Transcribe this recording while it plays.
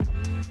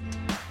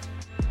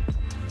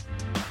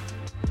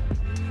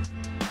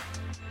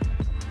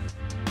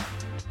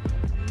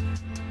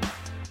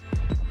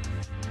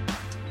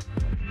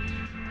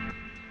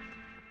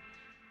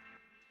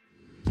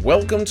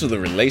Welcome to the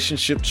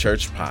Relationship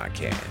Church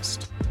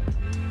Podcast.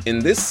 In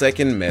this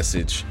second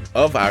message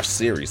of our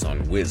series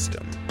on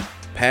wisdom,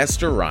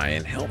 Pastor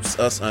Ryan helps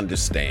us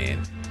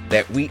understand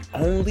that we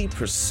only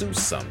pursue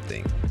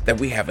something that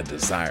we have a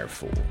desire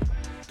for.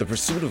 The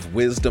pursuit of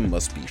wisdom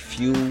must be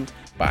fueled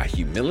by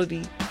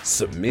humility,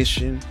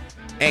 submission,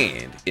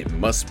 and it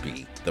must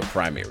be the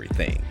primary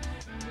thing.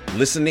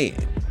 Listen in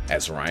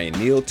as Ryan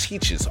Neal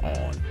teaches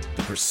on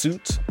the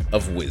pursuit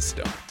of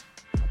wisdom.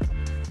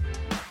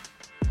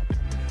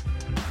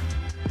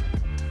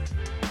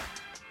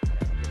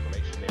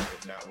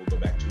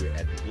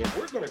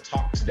 We're going to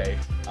talk today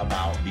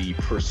about the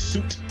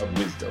pursuit of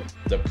wisdom,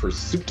 the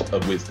pursuit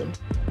of wisdom,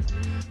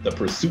 the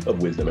pursuit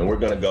of wisdom. And we're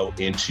going to go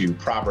into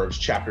Proverbs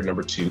chapter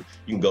number 2. You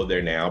can go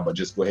there now, but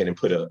just go ahead and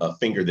put a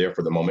finger there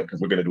for the moment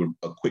because we're going to do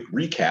a quick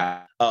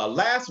recap.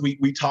 Last week,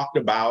 we talked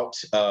about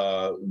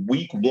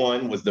week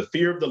 1 was the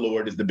fear of the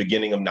Lord is the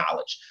beginning of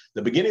knowledge.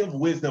 The beginning of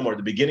wisdom or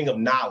the beginning of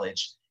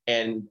knowledge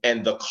and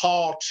the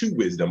call to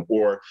wisdom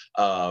or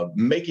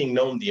making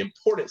known the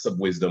importance of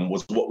wisdom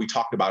was what we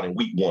talked about in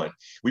week 1.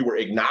 We were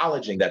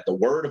acknowledging that the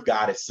word of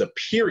God is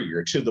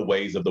superior to the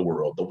ways of the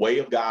world. The way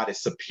of God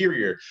is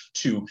superior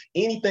to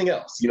anything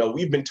else. You know,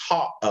 we've been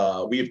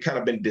taught, we have kind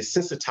of been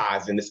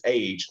desensitized in this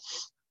age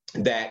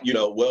that,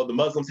 well, the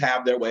Muslims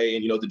have their way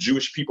and, the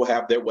Jewish people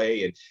have their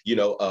way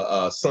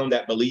and, some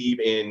that believe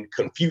in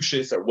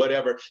Confucius or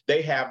whatever,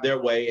 they have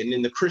their way and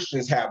then the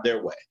Christians have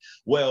their way.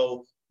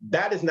 Well,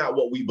 that is not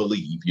what we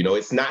believe.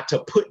 It's not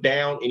to put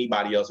down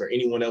anybody else or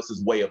anyone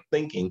else's way of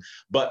thinking.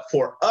 But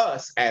for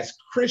us as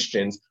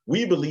Christians,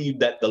 we believe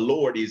that the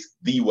Lord is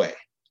the way.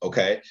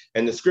 OK,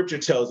 and the scripture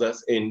tells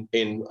us in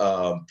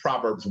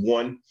Proverbs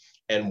 1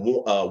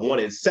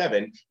 and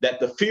 7 that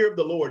the fear of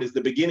the Lord is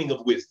the beginning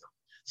of wisdom.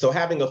 So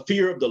having a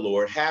fear of the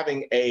Lord,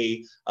 having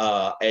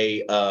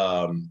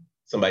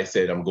somebody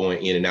said I'm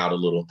going in and out a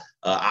little.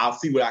 I'll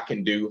see what I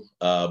can do.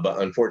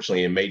 But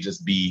unfortunately, it may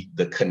just be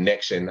the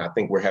connection. I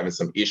think we're having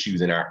some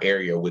issues in our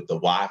area with the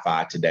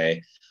Wi-Fi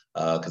today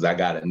because I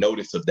got a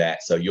notice of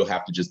that. So you'll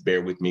have to just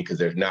bear with me because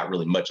there's not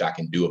really much I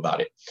can do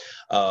about it.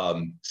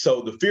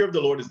 So the fear of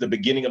the Lord is the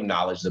beginning of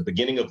knowledge, the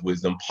beginning of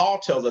wisdom. Paul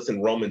tells us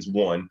in Romans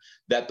 1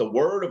 that the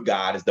word of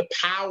God is the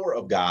power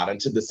of God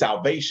unto the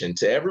salvation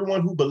to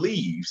everyone who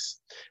believes.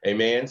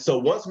 Amen. So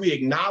once we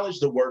acknowledge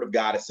the word of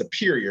God as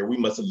superior, we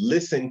must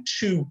listen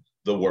to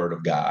the word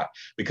of God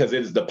because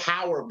it is the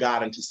power of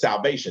God unto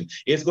salvation.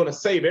 It's going to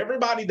save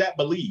everybody that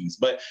believes,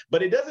 but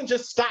it doesn't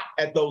just stop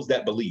at those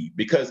that believe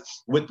because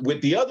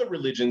with the other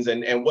religions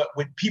and what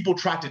people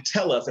try to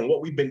tell us and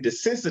what we've been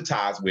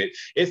desensitized with,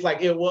 it's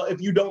like, well, if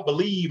you don't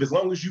believe, as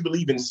long as you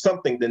believe in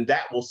something, then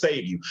that will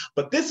save you.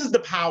 But this is the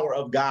power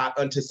of God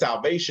unto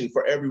salvation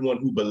for everyone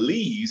who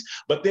believes,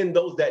 but then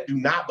those that do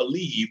not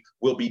believe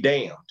will be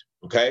damned.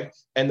 Okay.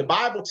 And the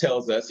Bible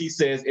tells us, he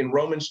says in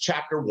Romans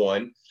chapter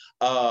 1,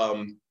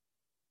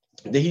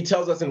 he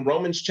tells us in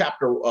Romans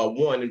chapter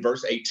 1 and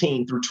verse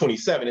 18 through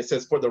 27, it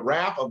says, for the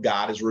wrath of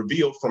God is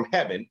revealed from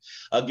heaven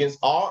against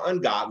all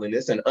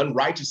ungodliness and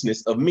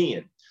unrighteousness of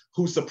men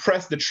who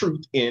suppress the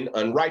truth in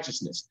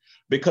unrighteousness,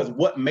 because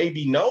what may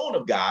be known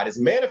of God is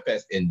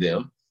manifest in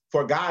them,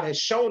 for God has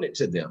shown it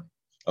to them.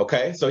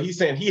 OK, so he's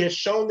saying he has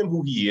shown them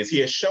who he is. He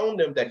has shown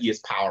them that he is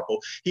powerful.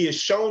 He has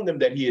shown them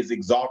that he is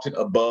exalted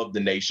above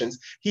the nations.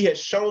 He has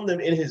shown them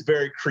in his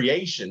very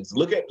creations.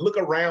 Look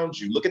around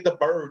you. Look at the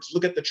birds.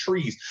 Look at the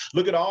trees.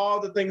 Look at all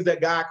the things that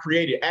God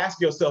created.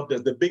 Ask yourself,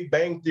 does the Big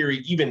Bang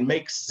Theory even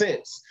make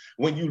sense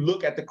when you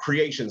look at the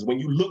creations, when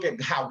you look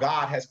at how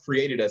God has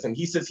created us? And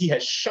he says he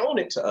has shown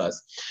it to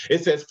us.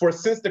 It says, for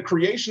since the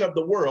creation of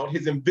the world,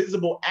 his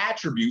invisible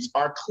attributes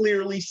are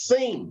clearly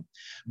seen,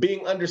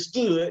 being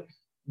understood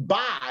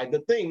by the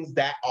things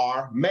that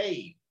are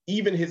made,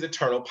 even his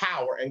eternal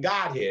power and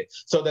Godhead,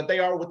 so that they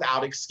are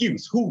without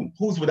excuse.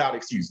 Who's without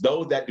excuse?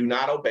 Those that do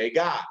not obey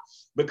God.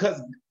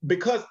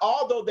 Because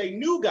although they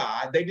knew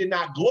God, they did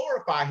not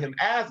glorify him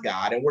as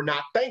God and were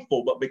not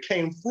thankful, but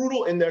became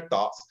futile in their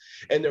thoughts,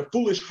 and their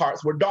foolish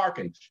hearts were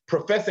darkened,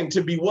 professing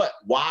to be what?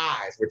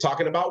 Wise. We're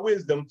talking about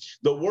wisdom.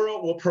 The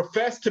world will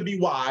profess to be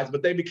wise,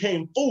 but they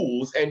became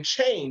fools and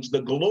changed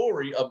the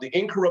glory of the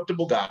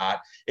incorruptible God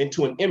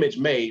into an image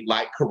made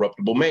like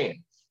corruptible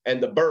man,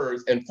 and the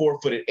birds and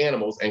four-footed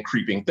animals and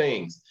creeping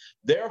things.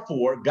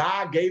 Therefore,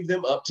 God gave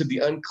them up to the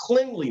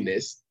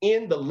uncleanliness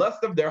in the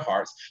lust of their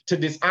hearts to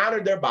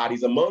dishonor their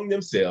bodies among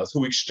themselves,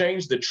 who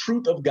exchanged the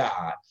truth of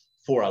God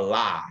for a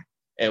lie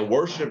and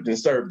worshiped and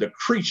served the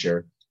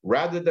creature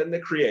rather than the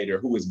creator,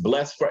 who is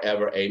blessed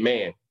forever.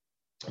 Amen.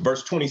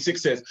 Verse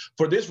 26 says,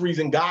 for this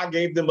reason, God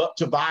gave them up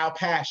to vile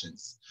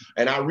passions.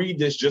 And I read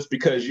this just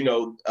because,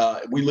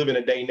 we live in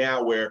a day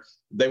now where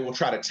they will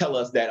try to tell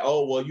us that,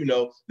 oh,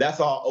 well,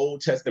 that's all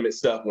Old Testament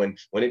stuff when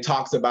it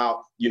talks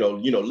about,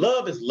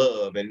 love is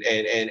love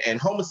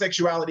and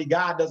homosexuality.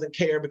 God doesn't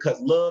care because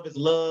love is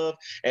love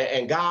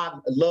and God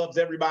loves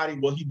everybody.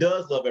 Well, he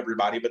does love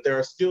everybody, but there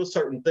are still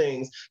certain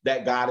things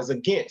that God is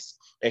against.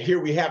 And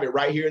here we have it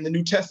right here in the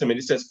New Testament.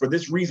 It says, for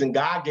this reason,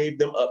 God gave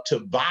them up to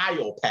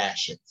vile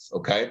passions.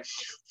 OK,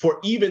 for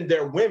even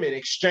their women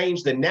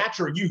exchange the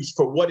natural use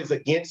for what is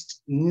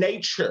against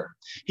nature.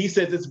 He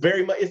says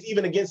it's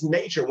even against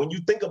nature. When you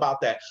think about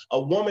that, a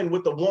woman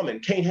with a woman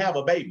can't have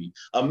a baby.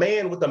 A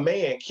man with a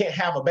man can't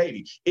have a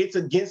baby. It's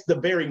against the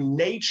very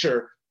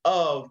nature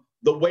of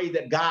the way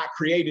that God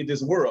created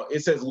this world.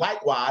 It says,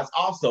 likewise,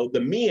 also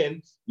the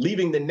men,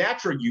 leaving the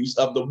natural use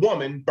of the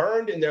woman,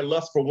 burned in their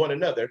lust for one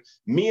another,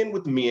 men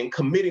with men,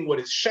 committing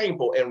what is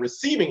shameful and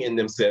receiving in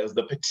themselves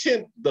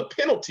the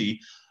penalty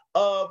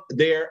of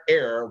their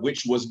error,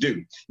 which was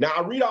due. Now,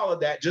 I read all of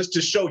that just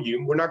to show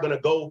you, we're not going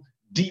to go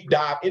deep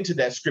dive into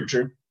that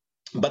scripture,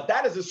 but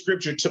that is a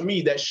scripture to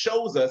me that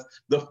shows us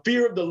the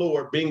fear of the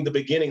Lord being the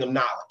beginning of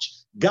knowledge.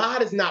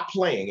 God is not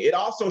playing. It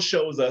also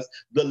shows us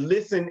the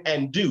listen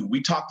and do.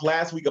 We talked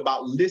last week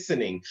about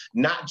listening,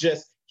 not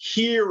just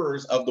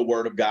hearers of the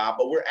word of God,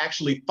 but we're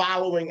actually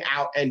following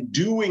out and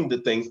doing the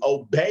things,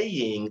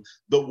 obeying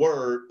the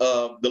word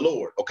of the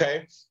Lord.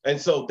 Okay. And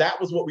so that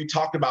was what we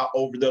talked about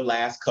over the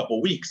last couple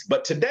weeks.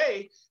 But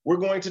today we're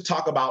going to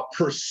talk about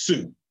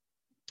pursuing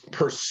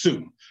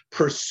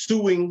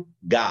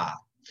God.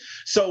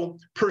 So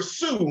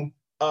to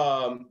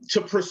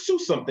pursue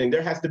something,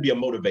 there has to be a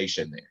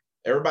motivation there.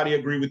 Everybody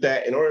agree with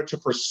that? In order to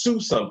pursue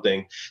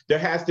something, there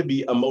has to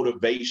be a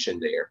motivation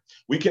there.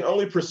 We can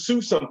only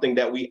pursue something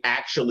that we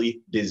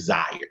actually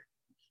desire.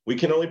 We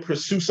can only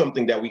pursue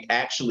something that we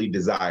actually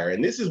desire.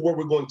 And this is where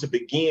we're going to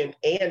begin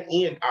and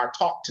end our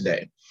talk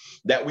today,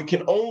 that we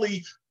can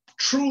only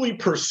truly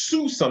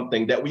pursue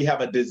something that we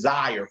have a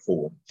desire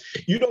for.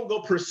 You don't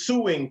go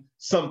pursuing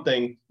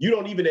something, you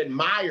don't even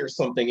admire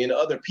something in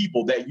other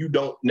people that you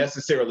don't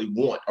necessarily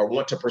want or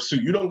want to pursue.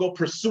 You don't go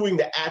pursuing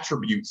the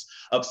attributes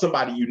of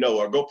somebody you know,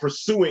 or go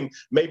pursuing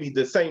maybe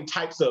the same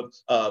types of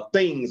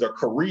things or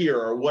career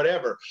or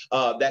whatever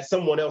that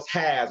someone else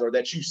has or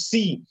that you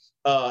see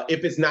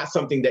if it's not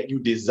something that you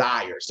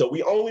desire. So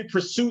we only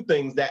pursue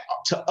things that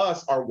to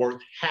us are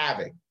worth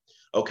having.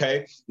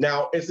 Okay.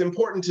 Now, it's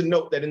important to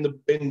note that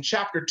in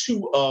chapter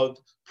 2 of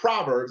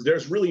Proverbs,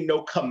 there's really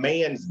no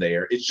commands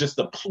there. It's just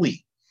a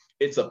plea.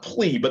 It's a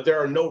plea, but there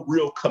are no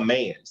real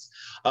commands.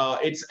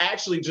 It's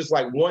actually just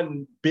like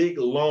one big,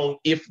 long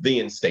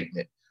if-then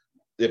statement,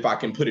 if I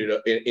can put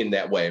it in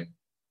that way.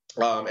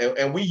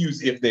 And we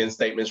use if-then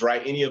statements,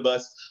 right? Any of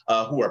us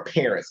who are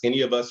parents,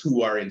 any of us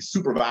who are in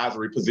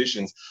supervisory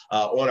positions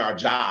on our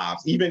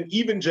jobs,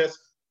 even just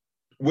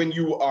when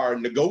you are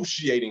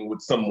negotiating with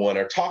someone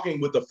or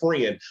talking with a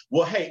friend,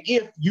 well, hey,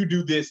 if you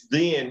do this,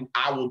 then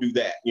I will do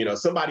that. You know,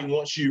 somebody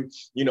wants you,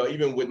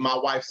 even with my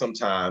wife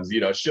sometimes,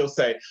 she'll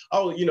say,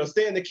 oh,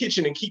 stay in the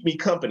kitchen and keep me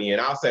company.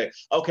 And I'll say,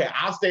 okay,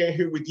 I'll stay in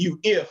here with you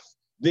if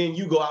then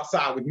you go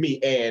outside with me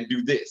and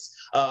do this.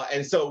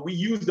 And so we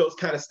use those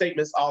kind of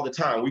statements all the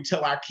time. We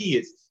tell our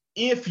kids,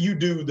 if you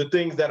do the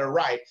things that are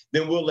right,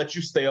 then we'll let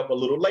you stay up a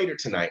little later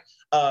tonight.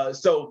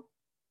 So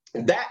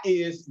that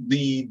is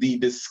the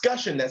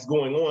discussion that's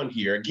going on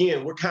here.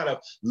 Again, we're kind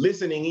of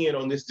listening in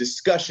on this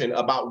discussion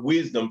about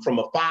wisdom from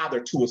a father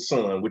to a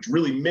son, which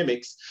really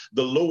mimics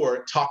the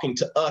Lord talking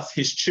to us,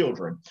 his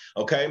children.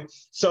 Okay.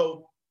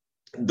 So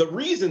the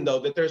reason,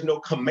 though, that there's no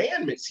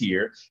commandments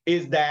here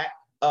is that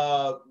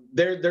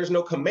there's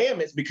no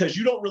commandments because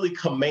you don't really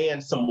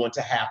command someone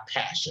to have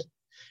passion.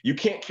 You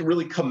can't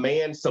really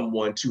command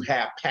someone to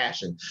have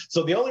passion.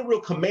 So the only real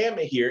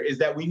commandment here is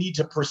that we need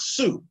to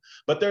pursue,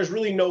 but there's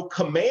really no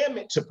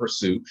commandment to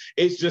pursue.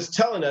 It's just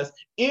telling us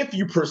if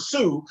you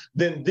pursue,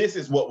 then this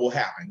is what will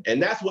happen.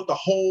 And that's what the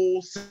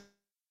whole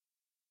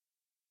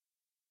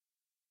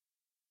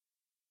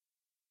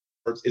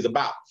is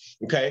about.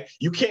 Okay.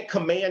 You can't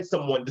command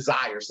someone to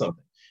desire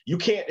something. You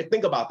can't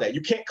think about that.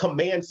 You can't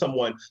command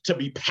someone to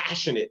be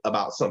passionate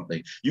about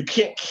something. You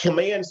can't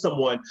command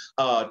someone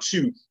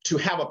to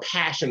have a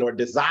passion or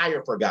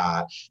desire for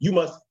God. You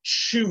must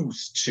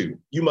choose to.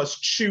 You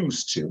must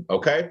choose to.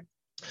 Okay.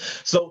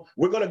 So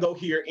we're going to go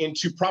here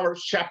into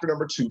Proverbs chapter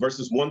number 2,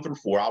 verses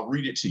 1-4. I'll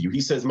read it to you.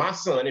 He says, my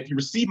son, if you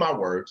receive my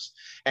words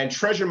and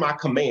treasure my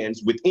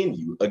commands within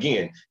you.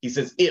 Again, he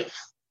says,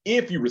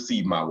 if you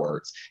receive my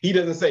words. He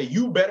doesn't say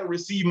you better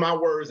receive my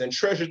words and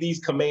treasure these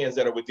commands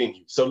that are within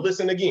you. So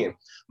listen again,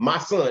 my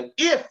son,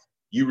 if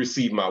you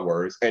receive my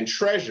words and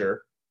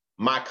treasure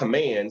my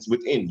commands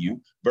within you.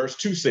 Verse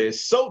 2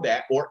 says, so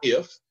that, or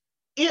if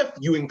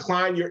you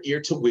incline your ear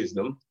to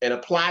wisdom and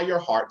apply your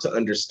heart to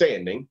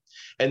understanding.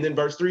 And then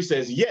verse 3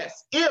 says,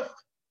 yes, if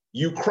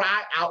you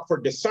cry out for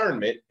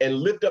discernment and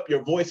lift up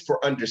your voice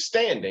for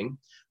understanding.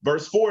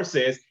 Verse 4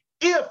 says,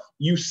 if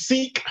you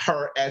seek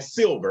her as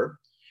silver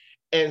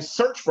and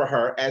search for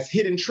her as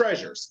hidden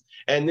treasures.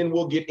 And then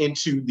we'll get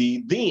into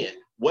the then.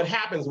 What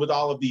happens with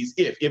all of these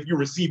if you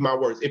receive my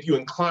words, if you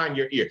incline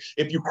your ear,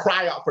 if you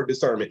cry out for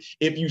discernment,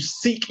 if you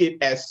seek it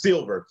as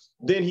silver,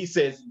 then he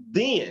says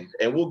then,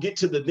 and we'll get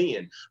to the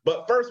then.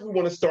 But first we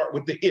want to start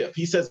with the if.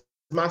 He says,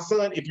 my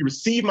son, if you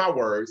receive my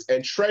words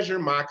and treasure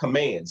my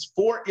commands,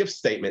 4 if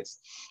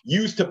statements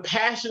used to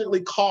passionately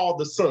call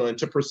the son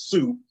to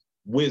pursue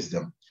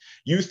wisdom.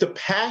 Used to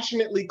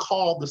passionately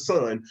call the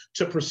son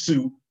to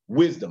pursue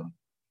wisdom.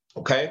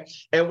 Okay.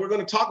 And we're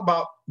going to talk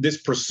about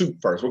this pursuit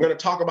first. We're going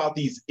to talk about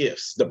these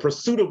ifs, the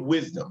pursuit of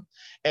wisdom.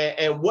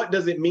 And what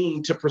does it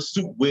mean to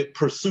pursue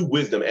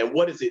wisdom, and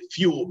what is it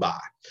fueled by?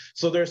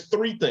 So there's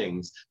three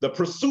things. The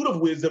pursuit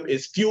of wisdom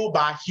is fueled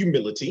by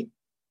humility.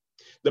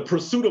 The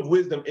pursuit of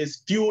wisdom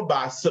is fueled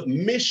by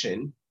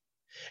submission.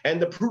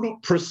 And the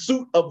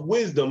pursuit of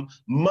wisdom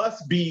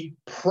must be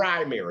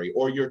primary,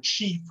 or your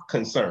chief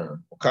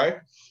concern. Okay.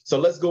 So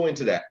let's go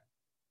into that.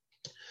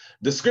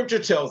 The scripture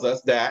tells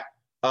us that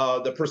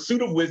the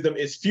pursuit of wisdom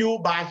is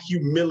fueled by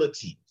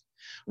humility.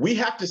 We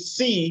have to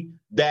see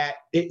that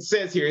it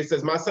says here, it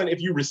says, my son,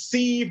 if you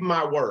receive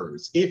my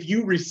words,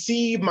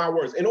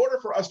 in order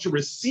for us to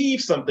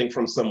receive something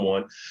from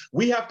someone,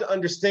 we have to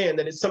understand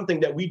that it's something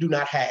that we do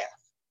not have.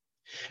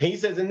 And he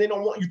says, and then I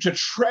want you to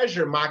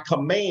treasure my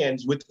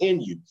commands within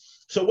you.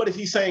 So what is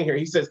he saying here?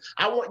 He says,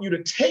 I want you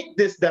to take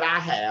this that I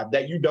have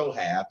that you don't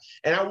have,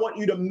 and I want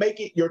you to make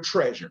it your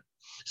treasure.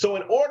 So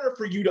in order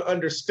for you to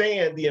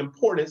understand the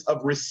importance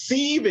of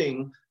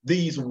receiving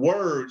these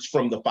words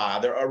from the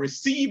Father, or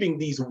receiving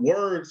these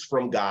words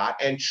from God,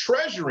 and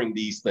treasuring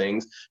these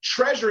things,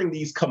 treasuring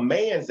these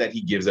commands that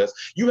he gives us,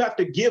 you have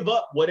to give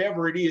up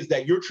whatever it is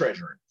that you're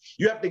treasuring.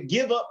 You have to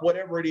give up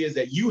whatever it is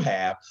that you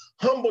have,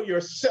 humble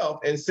yourself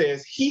and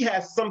says, he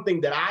has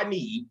something that I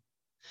need.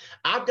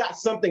 I've got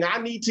something I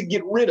need to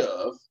get rid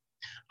of.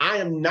 I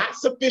am not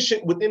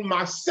sufficient within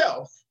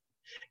myself,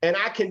 and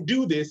I can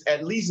do this,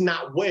 at least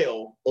not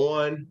well,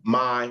 on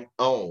my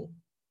own.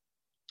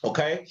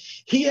 Okay?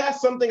 He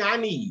has something I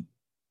need.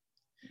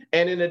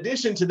 And in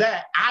addition to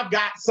that, I've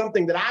got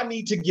something that I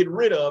need to get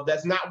rid of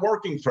that's not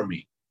working for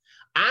me.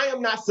 I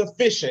am not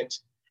sufficient,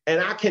 and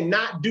I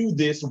cannot do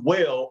this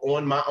well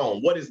on my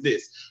own. What is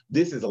this?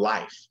 This is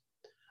life.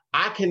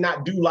 I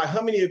cannot do life.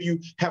 How many of you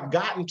have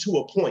gotten to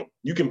a point?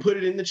 You can put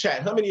it in the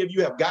chat. How many of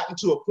you have gotten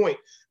to a point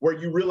where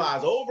you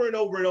realize over and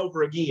over and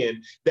over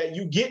again that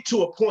you get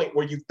to a point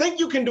where you think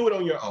you can do it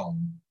on your own?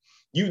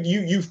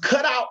 You've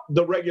cut out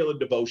the regular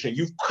devotion.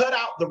 You've cut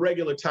out the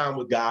regular time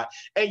with God,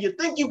 and you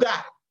think you got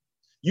it.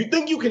 You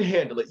think you can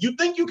handle it. You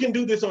think you can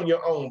do this on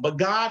your own, but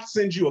God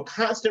sends you a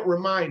constant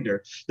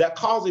reminder that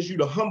causes you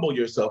to humble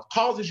yourself,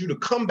 causes you to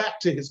come back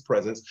to his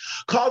presence,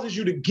 causes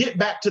you to get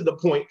back to the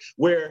point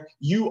where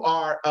you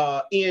are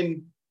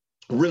in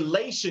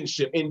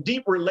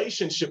deep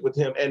relationship with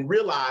him, and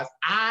realize,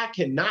 I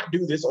cannot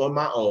do this on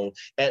my own,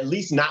 at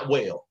least not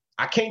well.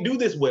 I can't do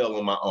this well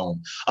on my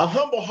own. A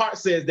humble heart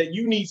says that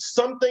you need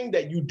something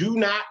that you do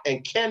not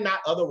and cannot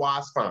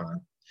otherwise find.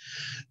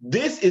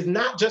 This is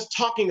not just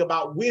talking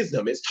about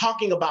wisdom. It's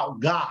talking about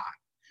God,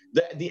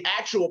 the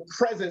actual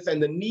presence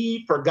and the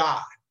need for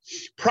God.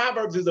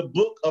 Proverbs is a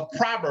book of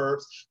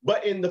Proverbs,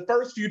 but in the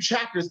first few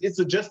chapters,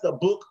 it's just a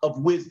book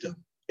of wisdom.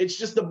 It's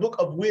just a book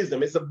of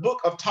wisdom. It's a book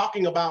of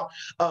talking about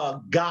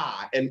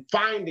God and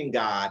finding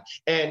God.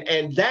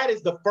 And that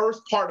is the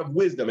first part of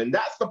wisdom. And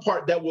that's the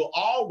part that will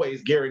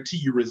always guarantee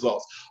you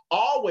results.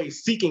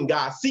 Always seeking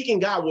God. Seeking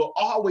God will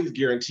always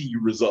guarantee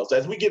you results.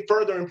 As we get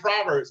further in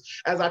Proverbs,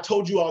 as I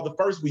told you all the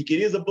first week, it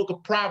is a book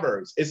of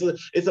Proverbs.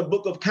 It's a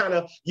book of kind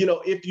of,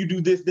 if you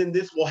do this, then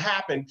this will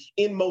happen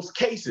in most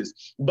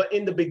cases. But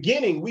in the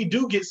beginning, we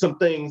do get some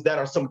things that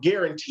are some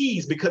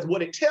guarantees, because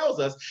what it tells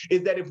us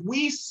is that if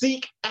we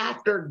seek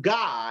after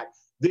God,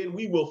 then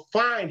we will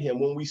find him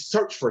when we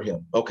search for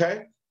him.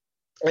 Okay.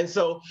 And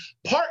so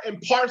part and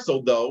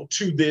parcel, though,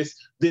 to this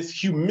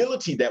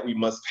humility that we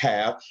must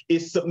have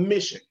is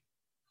submission.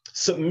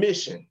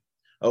 Submission.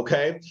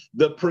 Okay.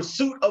 The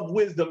pursuit of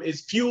wisdom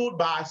is fueled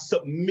by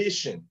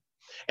submission.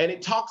 And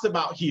it talks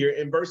about here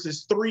in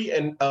verses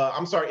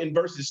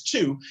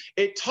 2,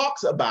 it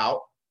talks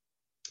about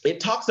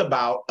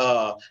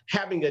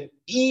having an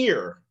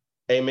ear,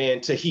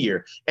 amen, to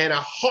hear, and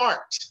a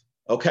heart.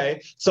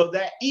 Okay, so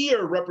that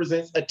ear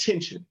represents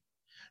attention.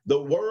 The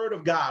word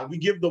of God, we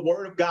give the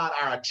word of God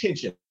our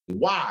attention.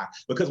 Why?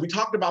 Because we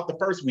talked about the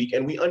first week,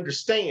 and we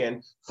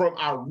understand from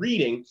our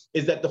reading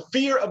is that the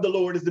fear of the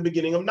Lord is the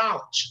beginning of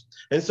knowledge.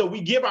 And so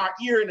we give our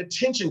ear and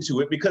attention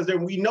to it, because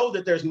then we know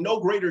that there's no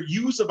greater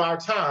use of our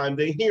time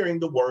than hearing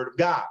the word of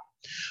God.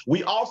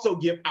 We also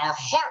give our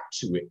heart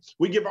to it.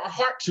 We give our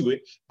heart to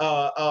it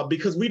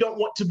because we don't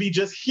want to be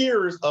just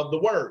hearers of the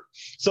word.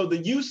 So the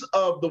use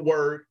of the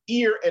word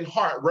ear and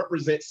heart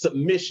represents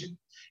submission.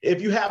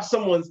 If you have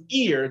someone's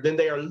ear, then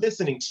they are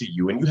listening to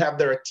you and you have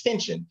their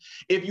attention.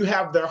 If you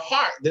have their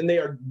heart, then they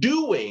are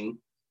doing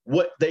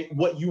what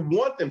you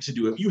want them to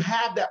do. If you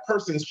have that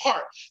person's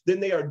heart, then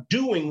they are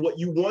doing what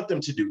you want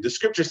them to do. The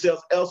scripture says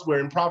elsewhere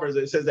in Proverbs,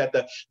 it says that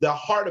the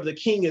heart of the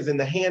king is in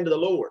the hand of the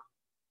Lord.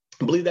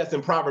 I believe that's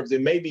in Proverbs.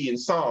 It may be in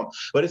Psalm,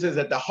 but it says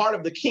that the heart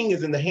of the king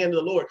is in the hand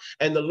of the Lord,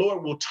 and the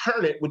Lord will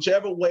turn it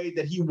whichever way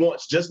that he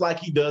wants, just like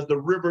he does the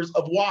rivers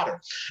of water.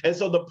 And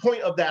so the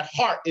point of that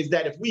heart is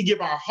that if we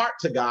give our heart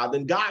to God,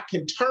 then God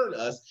can turn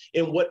us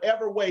in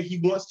whatever way he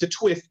wants to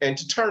twist and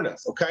to turn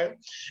us. Okay.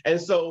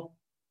 And so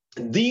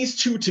these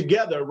two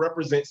together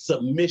represent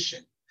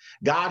submission.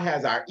 God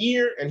has our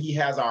ear and he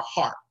has our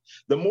heart.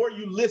 The more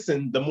you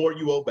listen, the more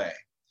you obey.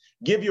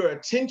 Give your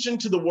attention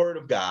to the word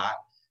of God,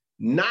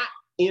 not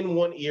in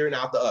one ear and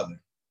out the other.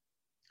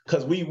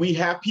 Because we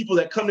have people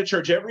that come to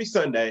church every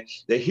Sunday,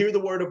 they hear the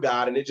word of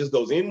God, and it just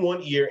goes in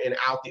one ear and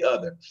out the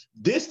other.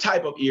 This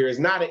type of ear is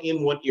not an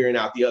in one ear and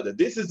out the other.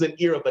 This is an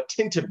ear of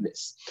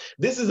attentiveness.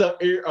 This is an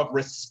ear of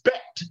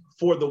respect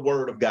for the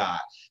word of God.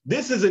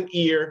 This is an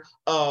ear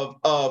of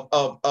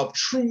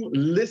true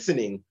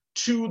listening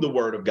to the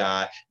word of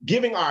God,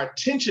 giving our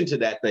attention to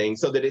that thing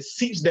so that it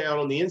seeps down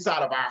on the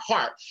inside of our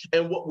heart,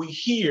 and what we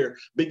hear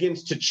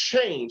begins to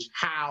change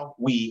how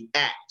we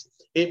act.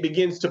 It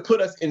begins to put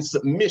us in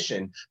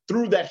submission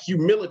through that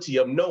humility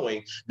of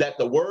knowing that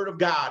the word of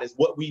God is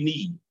what we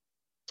need.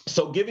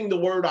 So giving the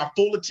word our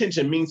full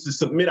attention means to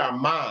submit our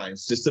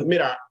minds, to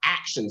submit our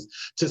actions,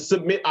 to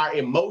submit our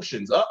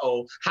emotions.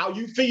 How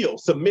you feel.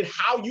 Submit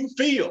how you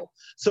feel.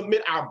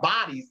 Submit our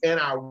bodies and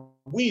our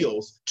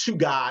wills to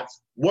God's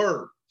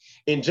word.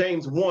 In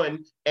James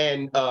 1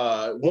 and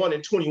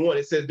 21,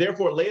 it says,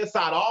 therefore lay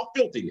aside all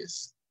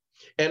filthiness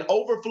and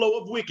overflow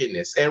of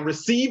wickedness, and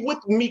receive with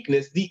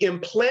meekness the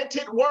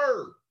implanted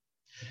word,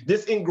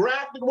 this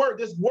engrafted word,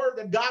 this word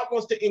that God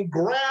wants to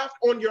engraft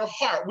on your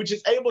heart, which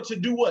is able to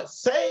do what?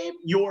 Save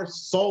your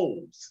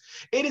souls.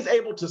 It is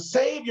able to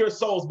save your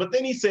souls. But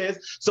then he says,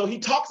 so he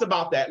talks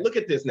about that. Look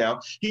at this now.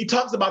 He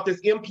talks about this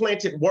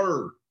implanted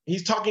word.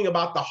 He's talking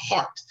about the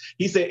heart.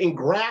 He said,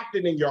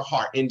 engrafted in your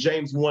heart in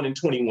James 1 and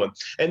 21.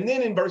 And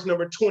then in verse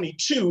number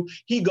 22,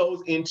 he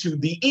goes into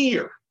the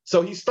ear.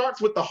 So he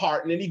starts with the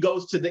heart, and then he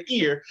goes to the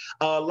ear,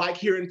 like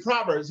here in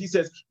Proverbs. He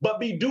says, but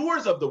be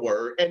doers of the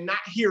word and not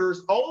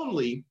hearers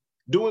only,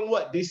 doing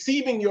what?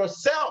 Deceiving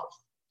yourself.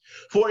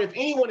 For if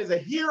anyone is a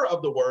hearer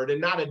of the word and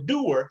not a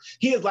doer,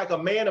 he is like a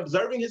man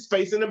observing his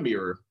face in a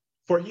mirror.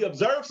 For he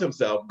observes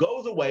himself,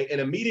 goes away,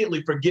 and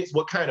immediately forgets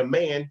what kind of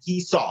man he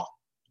saw,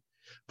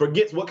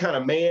 forgets what kind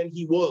of man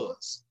he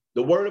was.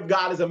 The word of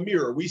God is a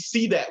mirror. We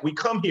see that. We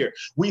come here.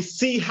 We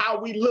see how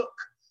we look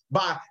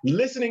by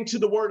listening to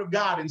the word of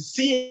God and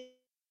seeing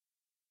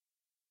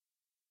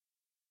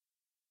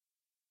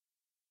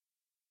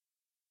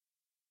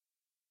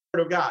the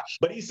word of God.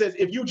 But he says,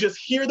 if you just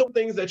hear the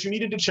things that you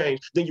needed to change,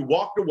 then you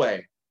walked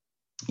away.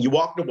 You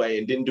walked away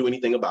and didn't do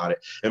anything about it.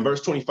 And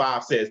verse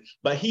 25 says,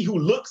 but he who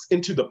looks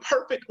into the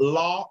perfect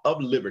law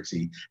of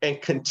liberty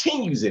and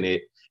continues in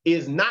it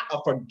is not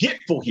a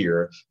forgetful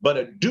hearer, but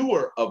a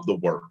doer of the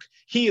work.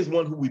 He is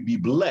one who will be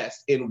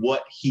blessed in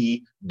what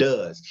he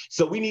does.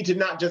 So we need to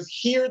not just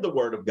hear the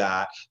word of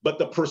God, but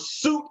the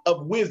pursuit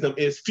of wisdom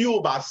is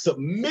fueled by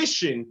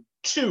submission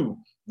to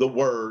the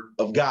word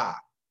of God.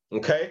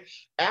 Okay.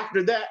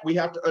 After that, we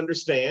have to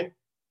understand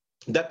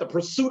that the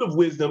pursuit of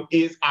wisdom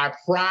is our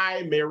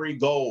primary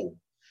goal.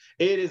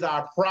 It is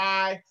our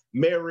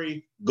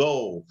primary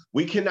goal.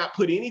 We cannot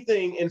put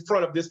anything in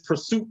front of this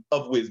pursuit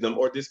of wisdom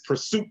or this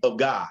pursuit of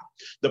God.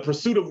 The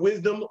pursuit of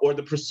wisdom or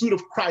the pursuit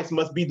of Christ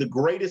must be the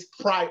greatest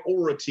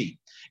priority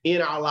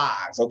in our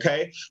lives,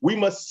 okay? We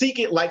must seek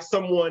it like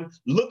someone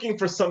looking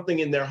for something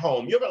in their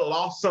home. You ever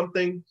lost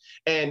something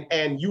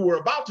and you were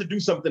about to do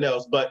something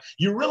else, but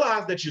you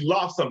realize that you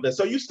lost something.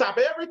 So you stop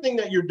everything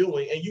that you're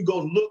doing and you go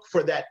look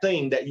for that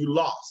thing that you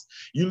lost.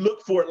 You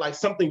look for it like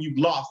something you've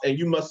lost, and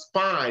you must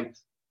find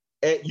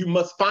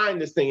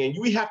this thing, and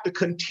we have to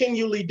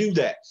continually do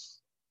that.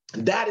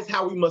 That is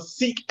how we must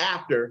seek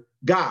after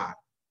God.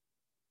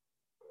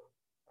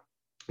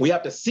 We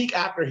have to seek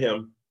after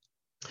him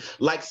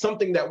like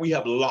something that we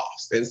have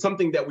lost and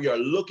something that we are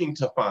looking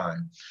to find.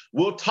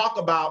 We'll talk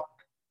about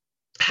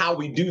how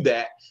we do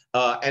that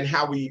and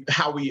how we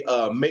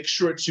make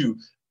sure to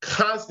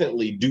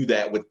constantly do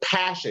that with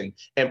passion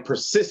and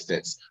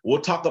persistence. We'll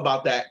talk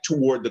about that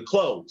toward the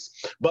close.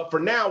 But for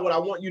now, what I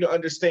want you to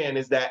understand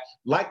is that,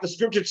 like the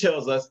scripture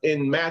tells us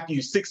in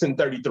Matthew 6 and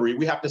 33,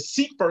 we have to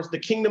seek first the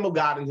kingdom of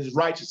God and his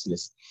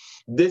righteousness.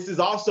 This is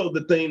also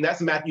the theme,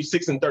 that's Matthew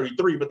 6 and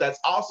 33, but that's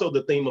also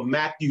the theme of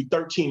Matthew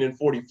 13 and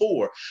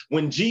 44,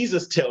 when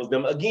Jesus tells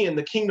them, again,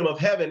 the kingdom of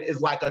heaven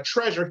is like a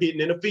treasure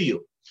hidden in a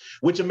field,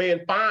 which a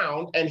man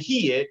found and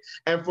hid,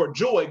 and for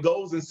joy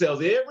goes and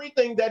sells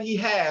everything that he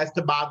has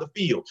to buy the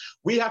field.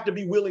 We have to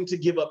be willing to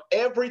give up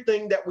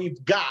everything that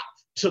we've got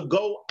to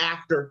go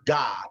after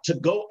God, to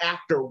go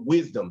after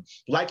wisdom.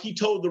 Like he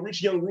told the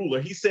rich young ruler,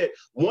 he said,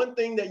 one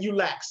thing that you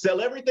lack, sell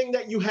everything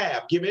that you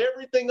have, give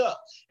everything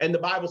up. And the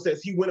Bible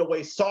says he went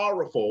away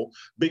sorrowful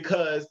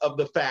because of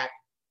the fact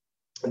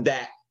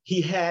that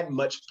he had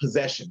much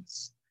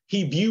possessions.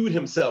 He viewed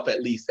himself,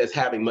 at least, as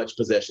having much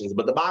possessions,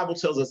 but the Bible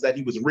tells us that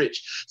he was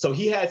rich. So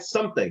he had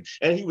something,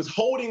 and he was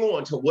holding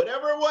on to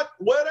whatever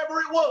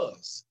it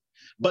was.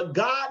 But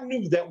God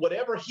knew that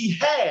whatever he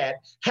had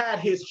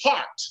his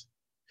heart.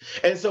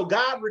 And so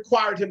God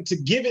required him to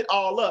give it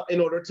all up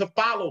in order to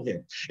follow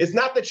him. It's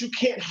not that you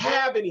can't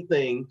have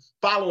anything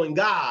following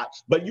God,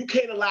 but you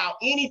can't allow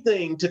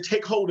anything to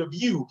take hold of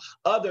you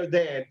other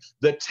than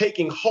the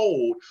taking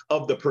hold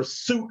of the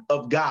pursuit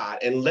of God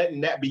and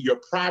letting that be your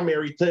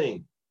primary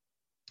thing.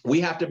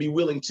 We have to be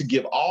willing to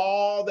give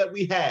all that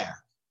we have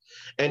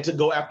and to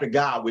go after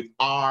God with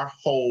our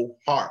whole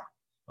heart,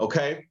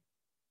 okay?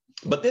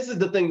 But this is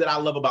the thing that I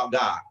love about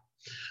God.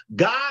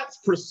 God's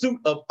pursuit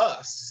of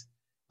us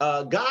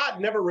God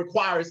never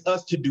requires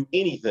us to do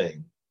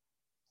anything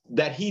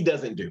that he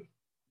doesn't do.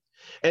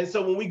 And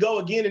so when we go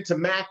again into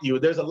Matthew,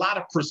 there's a lot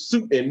of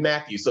pursuit in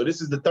Matthew. So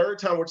this is the third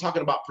time we're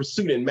talking about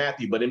pursuit in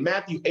Matthew. But in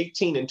Matthew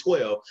 18 and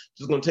 12,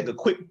 just going to take a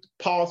quick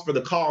pause for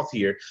the cause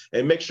here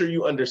and make sure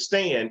you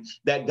understand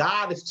that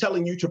God is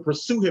telling you to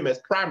pursue him as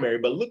primary.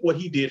 But look what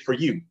he did for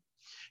you.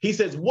 He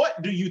says, what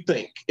do you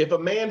think? If a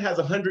man has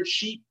 100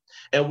 sheep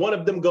and one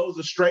of them goes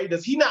astray,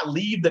 does he not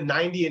leave the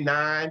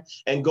 99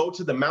 and go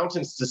to the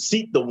mountains to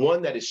seek the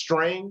one that is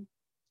straying?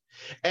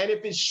 And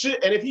if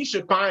he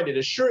should find it,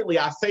 assuredly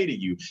I say to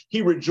you,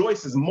 he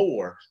rejoices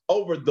more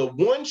over the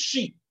one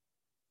sheep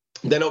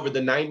than over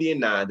the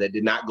 99 that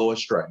did not go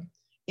astray.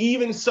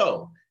 Even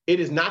so, it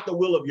is not the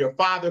will of your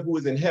Father who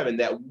is in heaven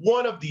that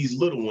one of these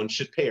little ones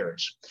should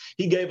perish.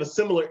 He gave a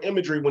similar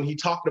imagery when he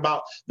talked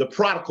about the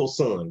prodigal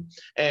son.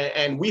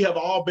 And we have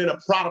all been a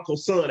prodigal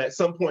son at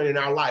some point in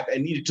our life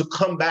and needed to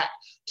come back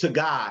to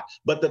God.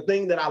 But the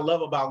thing that I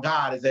love about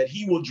God is that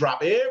he will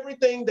drop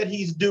everything that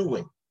he's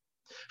doing,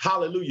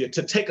 hallelujah,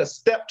 to take a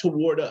step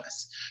toward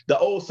us. The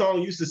old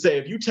song used to say,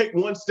 if you take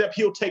one step,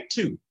 he'll take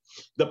two.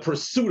 The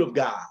pursuit of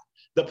God,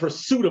 the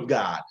pursuit of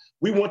God.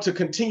 We want to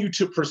continue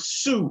to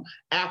pursue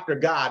after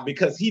God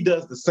because he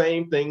does the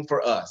same thing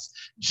for us.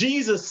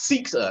 Jesus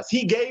seeks us.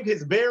 He gave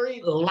his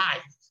very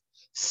life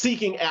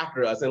seeking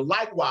after us. And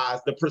likewise,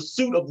 the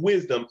pursuit of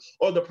wisdom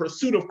or the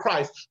pursuit of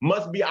Christ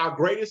must be our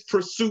greatest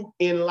pursuit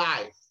in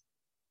life.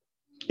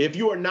 If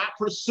you are not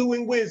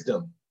pursuing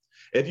wisdom,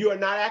 if you are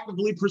not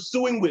actively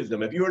pursuing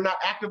wisdom, if you are not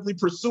actively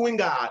pursuing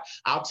God,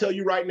 I'll tell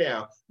you right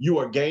now, you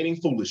are gaining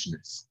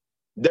foolishness.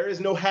 There is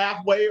no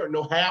halfway or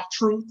no half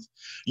truth.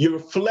 Your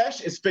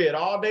flesh is fed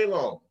all day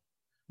long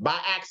by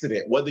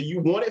accident, whether you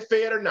want it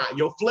fed or not.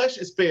 Your flesh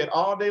is fed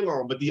all day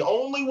long. But the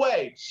only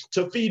way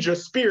to feed your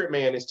spirit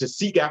man is to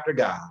seek after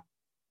God.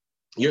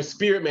 Your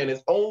spirit man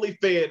is only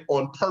fed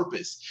on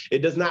purpose. It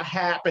does not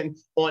happen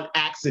on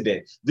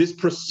accident. This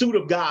pursuit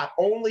of God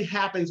only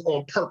happens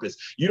on purpose.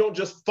 You don't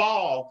just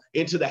fall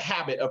into the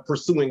habit of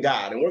pursuing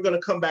God. And we're going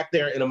to come back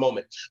there in a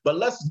moment. But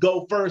let's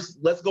go first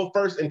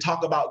and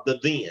talk about the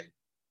then.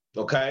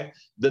 Okay,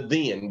 the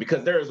then,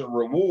 because there is a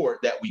reward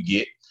that we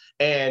get.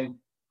 And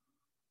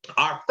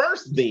our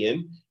first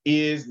then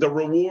is the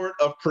reward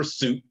of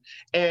pursuit.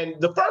 And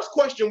the first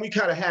question we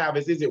kind of have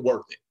is it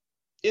worth it?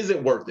 Is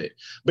it worth it?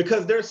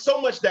 Because there's so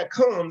much that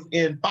comes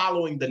in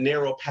following the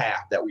narrow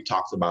path that we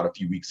talked about a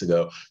few weeks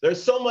ago.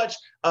 There's so much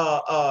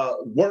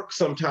work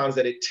sometimes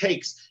that it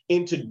takes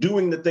into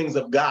doing the things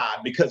of God,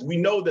 because we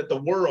know that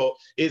the world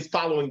is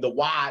following the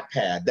wide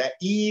path, that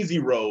easy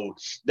road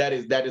that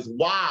is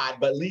wide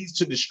but leads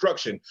to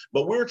destruction.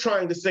 But we're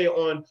trying to stay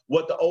on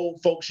what the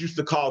old folks used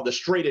to call the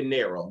straight and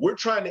narrow. We're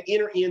trying to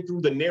enter in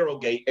through the narrow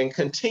gate and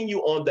continue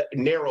on the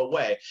narrow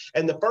way.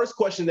 And the first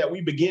question that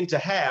we begin to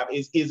have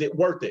is it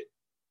worth it?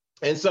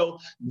 And so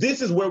this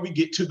is where we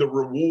get to the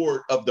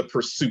reward of the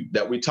pursuit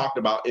that we talked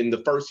about in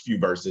the first few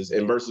verses,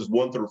 in verses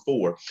 1 through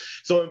 4.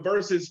 So in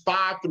verses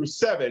 5 through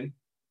 7,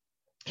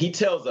 he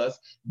tells us,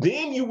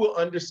 then you will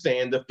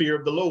understand the fear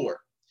of the Lord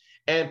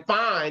and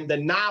find the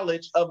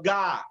knowledge of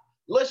God.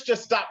 Let's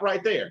just stop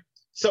right there.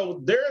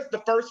 So there's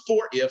the first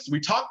four ifs.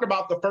 We talked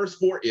about the first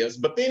four ifs,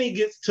 but then he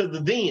gets to the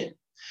then.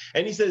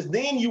 And he says,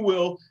 then you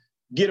will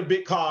get a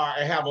big car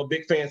and have a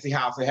big fancy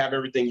house and have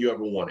everything you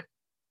ever wanted.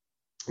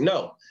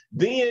 No,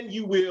 then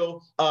you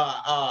will,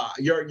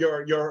 your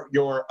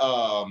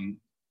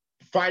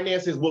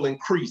finances will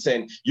increase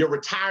and your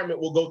retirement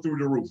will go through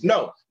the roof.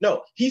 No,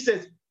 he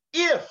says,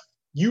 if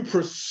you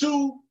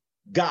pursue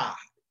God,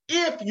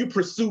 if you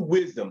pursue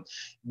wisdom,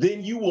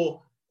 then you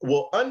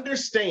will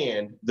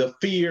understand the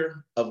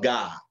fear of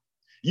God.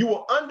 You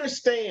will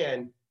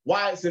understand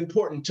why it's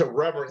important to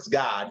reverence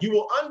God. You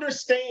will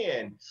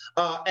understand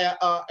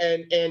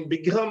and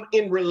become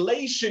in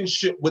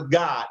relationship with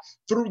God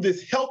through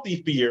this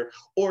healthy fear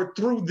or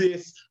through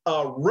this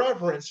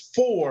reverence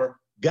for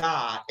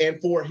God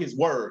and for his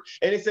word.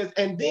 And it says,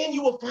 and then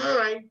you will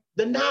find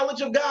the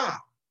knowledge of God.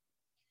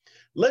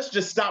 Let's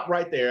just stop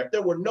right there. If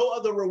there were no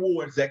other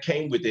rewards that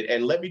came with it,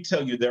 and let me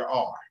tell you, there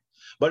are.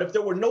 But if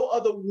there were no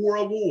other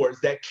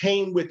rewards that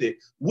came with it,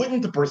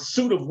 wouldn't the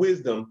pursuit of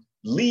wisdom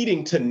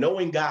leading to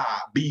knowing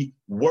God be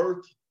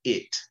worth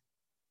it?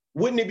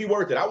 Wouldn't it be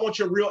worth it? I want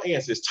your real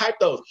answers. Type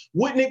those.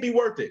 Wouldn't it be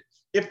worth it?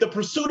 If the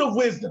pursuit of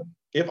wisdom,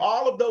 if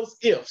all of those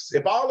ifs,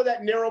 if all of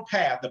that narrow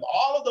path, if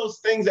all of those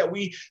things that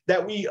we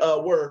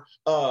were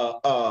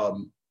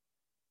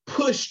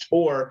pushed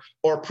or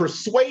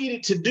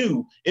persuaded to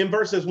do in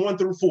verses 1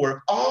 through 4, if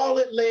all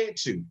it led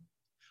to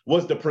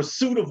was the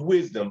pursuit of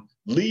wisdom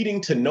leading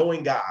to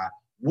knowing God,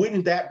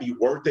 wouldn't that be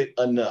worth it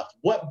enough?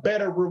 What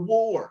better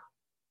reward?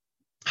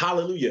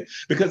 Hallelujah.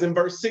 Because in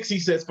verse 6, he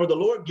says, for the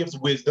Lord gives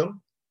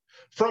wisdom.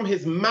 From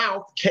his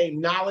mouth came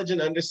knowledge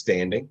and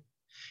understanding.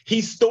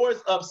 He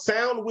stores up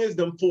sound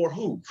wisdom for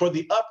who? For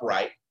the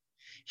upright.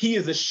 He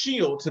is a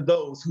shield to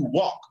those who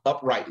walk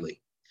uprightly.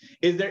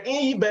 Is there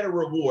any better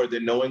reward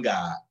than knowing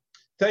God?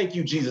 Thank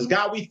you, Jesus.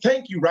 God, we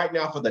thank you right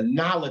now for the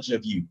knowledge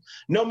of you.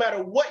 No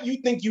matter what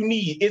you think you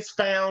need, it's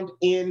found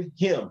in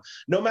him.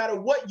 No matter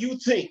what you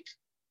think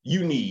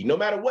you need, no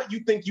matter what you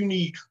think you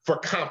need for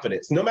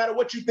confidence, no matter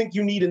what you think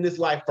you need in this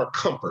life for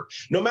comfort,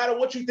 no matter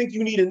what you think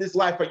you need in this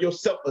life for your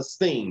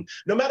self-esteem,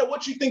 no matter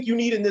what you think you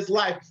need in this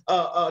life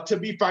to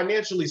be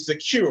financially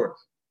secure,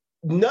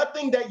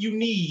 nothing that you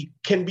need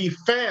can be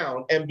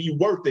found and be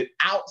worth it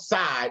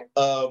outside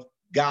of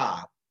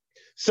God.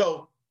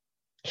 So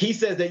he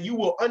says that you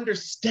will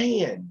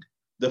understand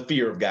the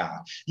fear of God.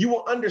 You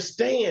will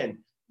understand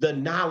the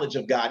knowledge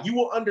of God. You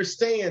will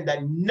understand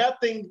that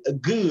nothing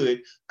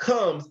good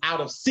comes out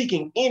of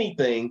seeking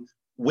anything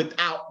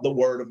without the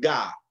word of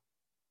God.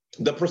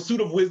 The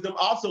pursuit of wisdom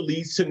also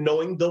leads to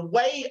knowing the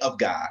way of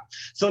God.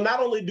 So not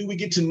only do we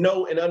get to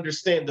know and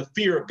understand the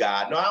fear of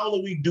God, not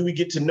only do we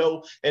get to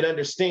know and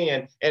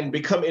understand and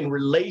become in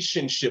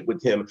relationship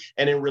with him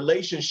and in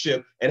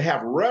relationship and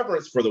have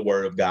reverence for the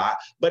word of God,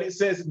 but it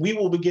says we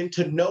will begin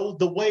to know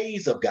the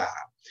ways of God.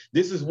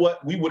 This is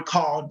what we would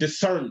call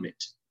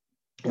discernment.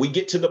 We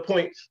get to the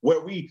point where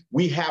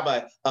we have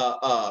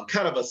a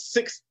kind of a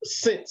sixth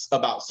sense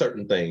about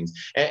certain things,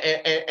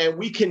 and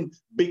we can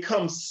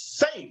become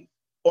safe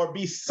or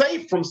be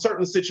safe from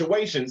certain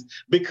situations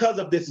because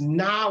of this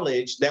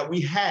knowledge that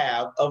we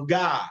have of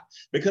God,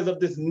 because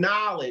of this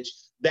knowledge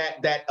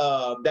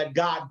that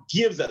God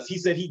gives us. He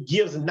said he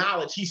gives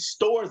knowledge. He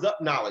stores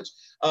up knowledge.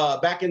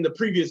 Back in the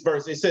previous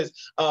verse, it says,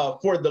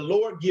 for the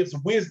Lord gives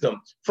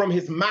wisdom. From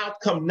his mouth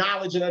come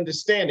knowledge and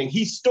understanding.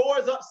 He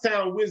stores up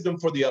sound wisdom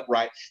for the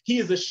upright. He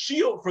is a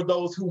shield for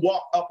those who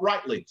walk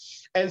uprightly.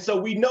 And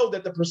so we know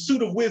that the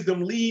pursuit of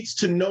wisdom leads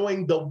to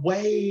knowing the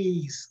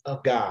ways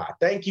of God.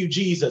 Thank you,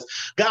 Jesus.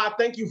 God,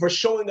 thank you for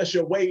showing us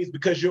your ways,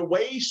 because your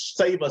ways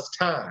save us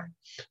time.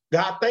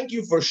 God, thank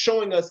you for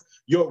showing us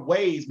your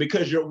ways,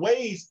 because your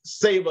ways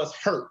save us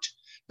hurt.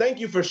 Thank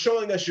you for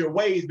showing us your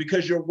ways,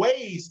 because your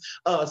ways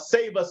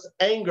save us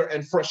anger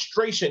and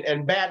frustration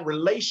and bad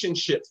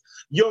relationships.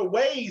 Your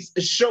ways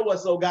show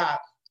us, oh God,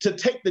 to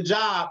take the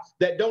job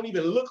that don't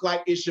even look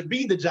like it should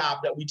be the job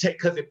that we take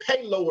because it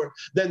pay lower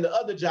than the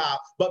other job.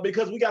 But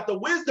because we got the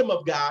wisdom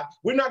of God,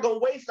 we're not going to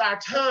waste our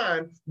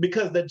time,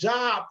 because the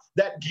job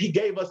that he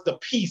gave us the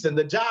peace and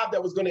the job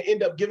that was going to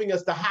end up giving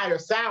us the higher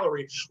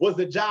salary was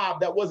the job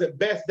that wasn't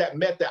best that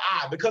met the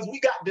eye. Because we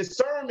got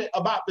discernment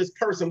about this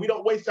person, we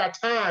don't waste our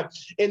time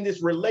in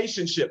this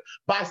relationship.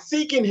 By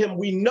seeking him,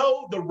 we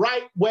know the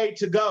right way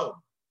to go.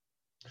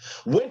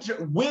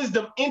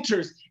 Wisdom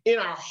enters in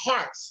our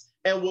hearts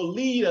and will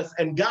lead us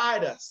and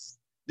guide us.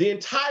 The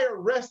entire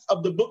rest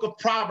of the book of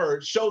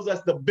Proverbs shows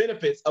us the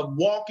benefits of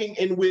walking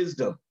in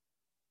wisdom.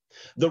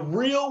 The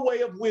real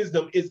way of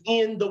wisdom is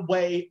in the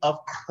way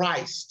of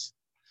Christ.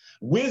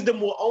 Wisdom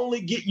will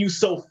only get you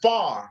so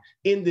far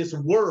in this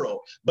world,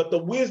 but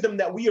the wisdom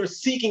that we are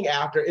seeking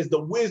after is the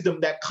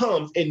wisdom that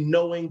comes in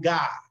knowing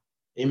God.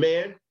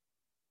 Amen.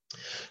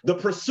 The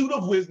pursuit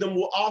of wisdom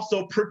will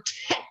also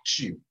protect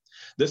you.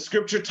 The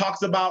scripture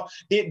talks about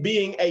it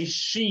being a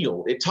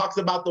shield. It talks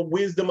about the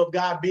wisdom of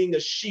God being a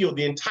shield.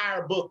 The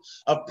entire book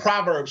of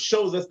Proverbs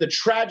shows us the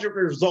tragic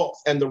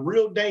results and the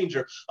real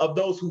danger of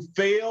those who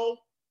fail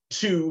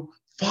to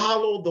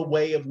follow the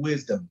way of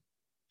wisdom.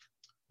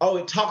 Oh,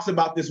 it talks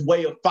about this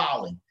way of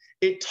following.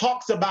 It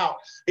talks about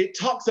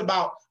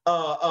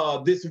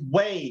this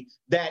way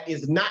that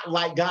is not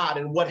like God,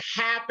 and what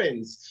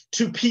happens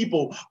to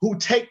people who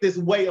take this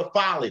way of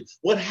folly.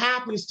 What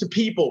happens to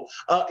people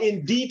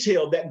in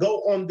detail that go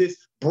on this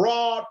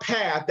broad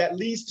path that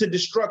leads to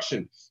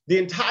destruction. The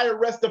entire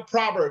rest of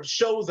Proverbs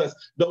shows us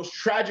those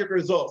tragic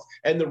results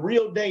and the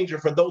real danger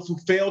for those who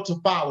fail to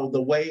follow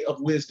the way of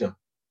wisdom.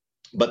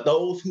 But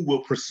those who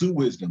will pursue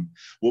wisdom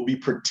will be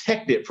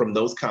protected from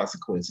those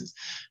consequences.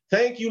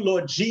 Thank you,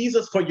 Lord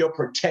Jesus, for your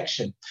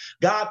protection.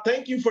 God,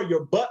 thank you for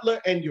your butler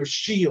and your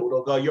shield,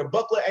 oh God, your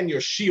buckler and your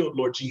shield,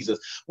 Lord Jesus.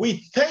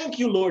 We thank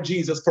you, Lord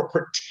Jesus, for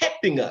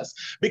protecting us,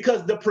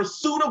 because the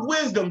pursuit of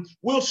wisdom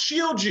will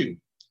shield you.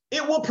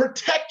 It will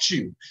protect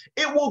you.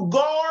 It will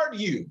guard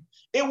you.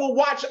 It will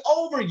watch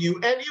over you,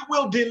 and it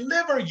will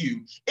deliver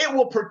you. It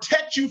will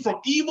protect you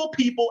from evil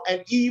people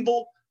and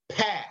evil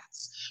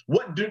paths.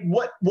 What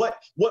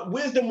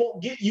wisdom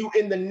won't get you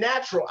in the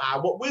natural eye,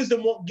 what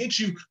wisdom won't get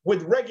you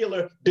with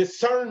regular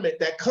discernment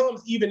that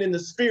comes even in the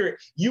spirit,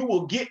 you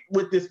will get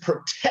with this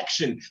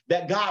protection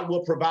that God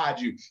will provide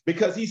you,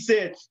 because he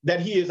said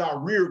that he is our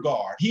rear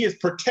guard. He is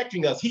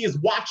protecting us. He is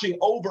watching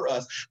over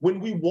us.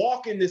 When we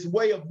walk in this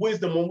way of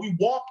wisdom, when we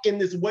walk in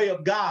this way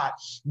of God,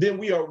 then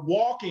we are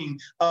walking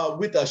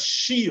with a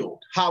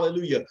shield.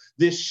 Hallelujah.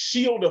 This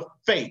shield of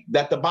faith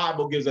that the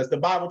Bible gives us. The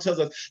Bible tells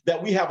us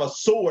that we have a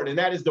sword, and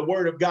that is the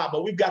word of God.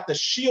 But we've got the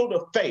shield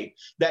of faith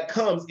that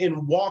comes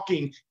in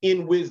walking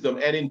in wisdom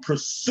and in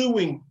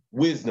pursuing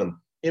wisdom.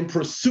 In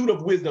pursuit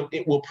of wisdom,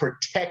 it will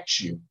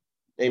protect you.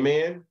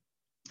 Amen.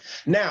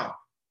 Now,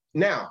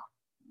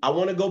 I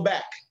want to go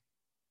back.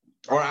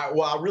 All right. I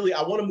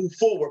want to move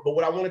forward. But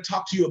what I want to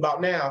talk to you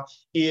about now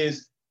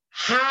is,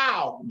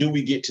 how do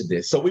we get to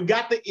this? So we've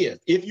got the if.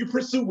 If you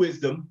pursue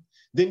wisdom,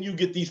 then you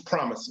get these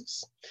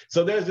promises.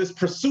 So there's this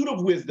pursuit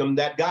of wisdom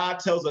that God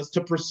tells us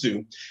to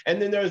pursue.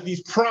 And then there's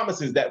these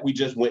promises that we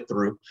just went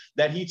through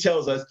that he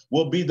tells us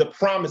will be the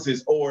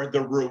promises or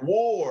the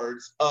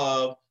rewards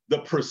of the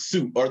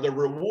pursuit or the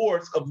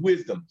rewards of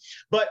wisdom.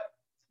 But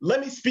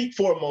let me speak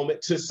for a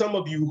moment to some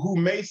of you who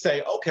may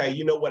say, okay,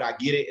 you know what, I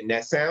get it. And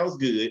that sounds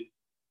good.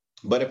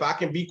 But if I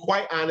can be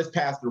quite honest,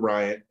 Pastor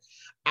Ryan,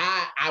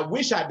 I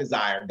wish I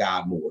desired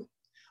God more.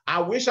 I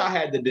wish I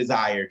had the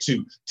desire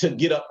to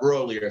get up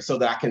earlier so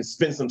that I can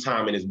spend some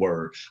time in his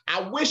word.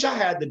 I wish I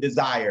had the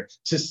desire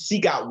to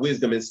seek out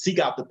wisdom and seek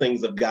out the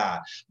things of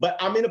God. But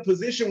I'm in a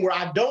position where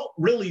I don't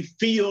really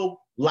feel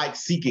like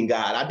seeking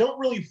God. I don't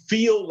really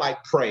feel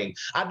like praying.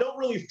 I don't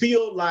really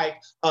feel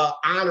like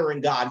honoring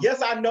God.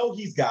 Yes, I know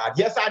he's God.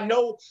 Yes, I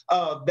know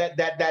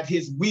that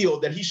his will,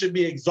 that he should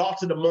be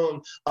exalted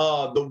among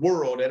the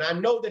world. And I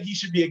know that he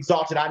should be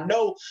exalted. I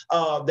know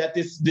that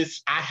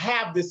I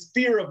have this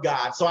fear of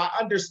God. So I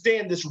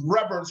understand this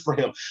reverence for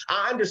him.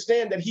 I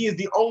understand that he is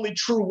the only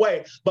true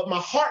way, but my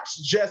heart's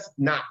just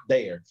not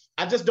there.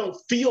 I just don't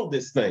feel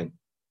this thing.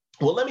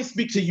 Well, let me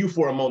speak to you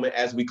for a moment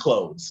as we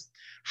close.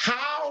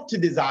 How to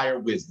desire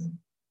wisdom.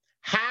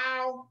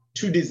 How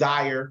to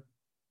desire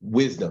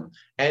wisdom.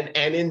 And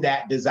in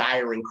that,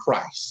 desiring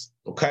Christ.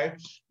 Okay.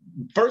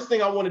 First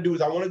thing I want to do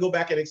is I want to go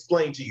back and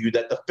explain to you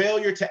that the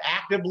failure to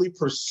actively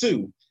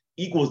pursue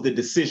equals the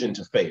decision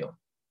to fail.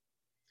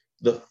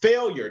 The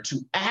failure to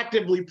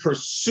actively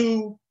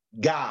pursue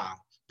God,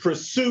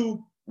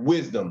 pursue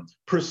wisdom,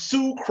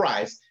 pursue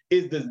Christ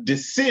is the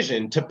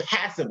decision to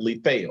passively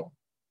fail.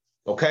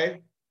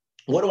 Okay.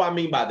 What do I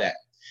mean by that?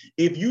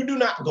 If you do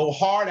not go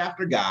hard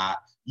after God,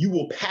 you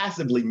will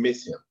passively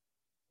miss him.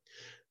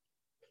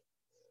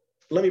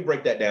 Let me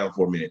break that down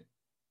for a minute.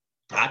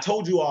 I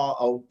told you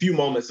all a few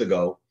moments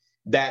ago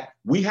that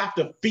we have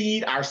to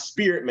feed our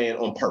spirit man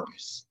on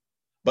purpose,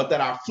 but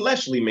that our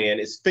fleshly man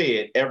is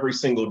fed every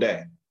single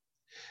day.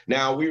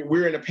 Now,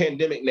 we're in a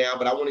pandemic now,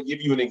 but I want to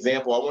give you an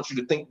example. I want you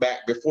to think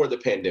back before the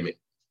pandemic.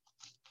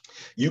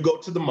 You go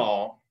to the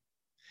mall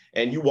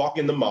and you walk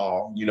in the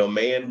mall,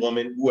 man,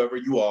 woman, whoever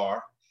you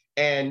are,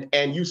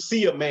 and you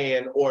see a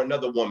man or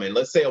another woman,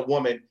 let's say a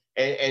woman,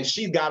 and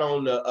she's got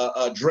on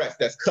a dress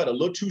that's cut a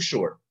little too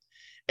short.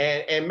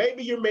 And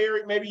maybe you're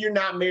married, maybe you're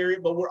not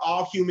married, but we're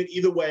all human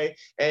either way.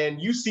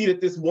 And you see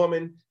that this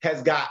woman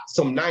has got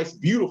some nice,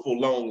 beautiful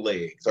long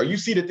legs. Or you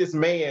see that this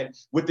man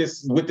with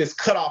this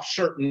cutoff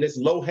shirt and this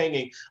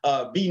low-hanging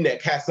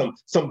V-neck has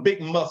some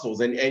big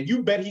muscles. And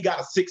you bet he got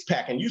a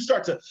six-pack. And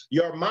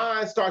your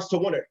mind starts to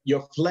wonder,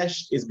 your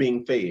flesh is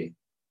being fed.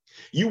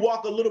 You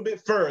walk a little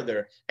bit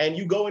further and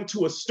you go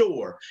into a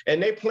store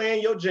and they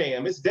playing your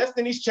jam. It's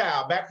Destiny's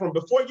Child back from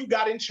before you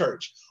got in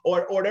church,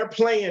 or they're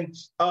playing,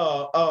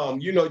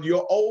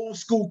 your old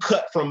school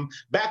cut from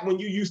back when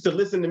you used to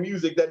listen to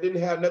music that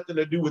didn't have nothing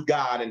to do with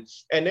God.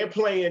 And they're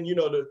playing,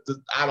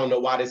 I don't know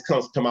why this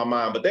comes to my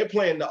mind, but they're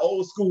playing the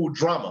old school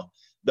drama,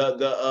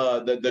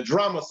 the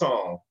drama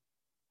song.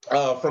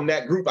 From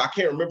that group. I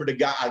can't remember the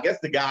guy. I guess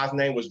the guy's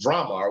name was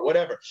Drama or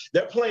whatever.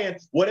 They're playing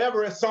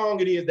whatever a song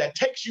it is that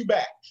takes you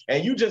back.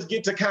 And you just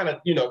get to kind of,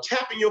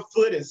 tapping your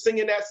foot and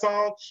singing that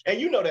song.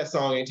 And that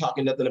song ain't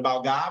talking nothing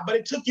about God, but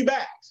it took you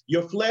back.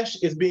 Your flesh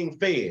is being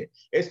fed.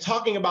 It's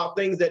talking about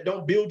things that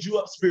don't build you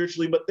up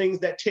spiritually, but things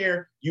that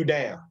tear you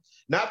down.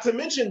 Not to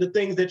mention the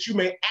things that you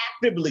may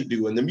actively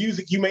do and the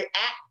music you may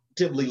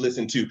actively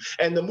listen to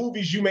and the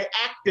movies you may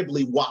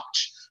actively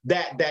watch.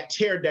 That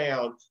tear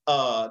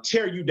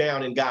you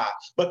down in God.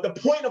 But the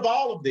point of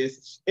all of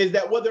this is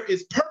that whether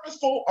it's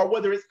purposeful or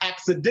whether it's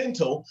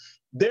accidental,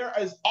 there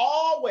is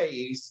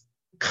always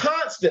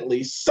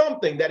constantly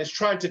something that is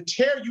trying to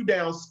tear you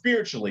down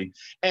spiritually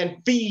and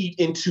feed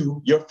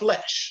into your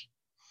flesh.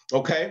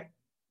 Okay?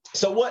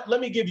 So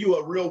let me give you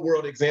a real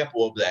world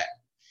example of that.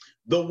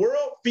 The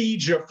world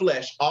feeds your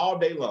flesh all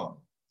day long.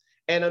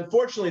 And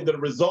unfortunately, the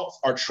results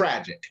are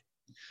tragic.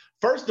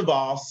 First of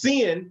all,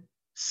 sin,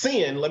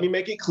 let me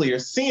make it clear,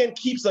 sin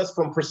keeps us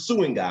from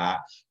pursuing God,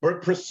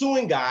 but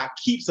pursuing God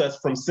keeps us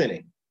from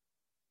sinning.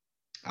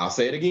 I'll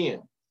say it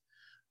again.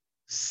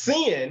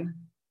 Sin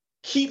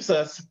keeps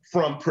us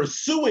from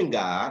pursuing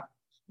God,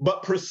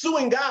 but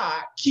pursuing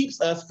God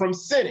keeps us from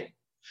sinning.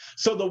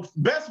 So the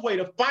best way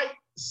to fight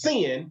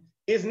sin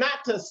is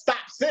not to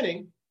stop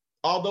sinning,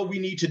 although we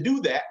need to do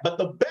that, but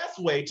the best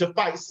way to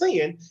fight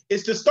sin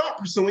is to start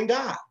pursuing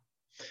God.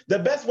 The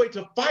best way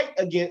to fight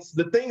against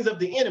the things of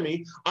the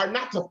enemy are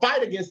not to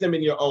fight against them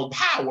in your own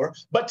power,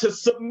 but to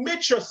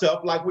submit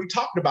yourself, like we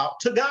talked about,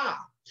 to God.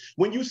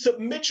 When you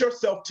submit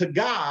yourself to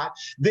God,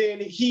 then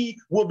he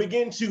will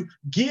begin to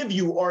give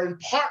you or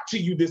impart to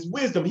you this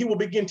wisdom. He will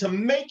begin to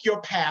make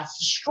your path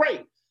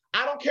straight.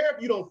 I don't care if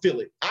you don't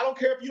feel it. I don't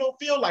care if you don't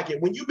feel like it.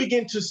 When you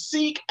begin to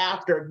seek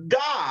after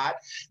God,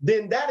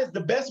 then that is the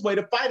best way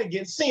to fight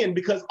against sin,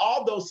 because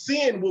although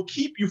sin will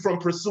keep you from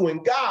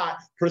pursuing God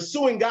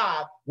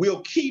will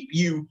keep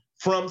you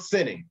from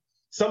sinning.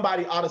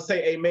 Somebody ought to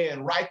say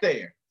amen right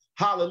there.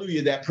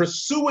 Hallelujah. That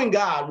pursuing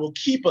God will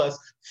keep us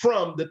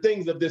from the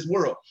things of this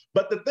world.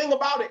 But the thing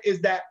about it is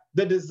that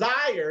the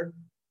desire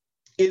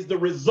is the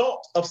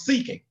result of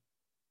seeking,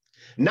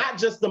 not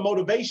just the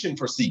motivation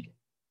for seeking.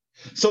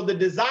 So the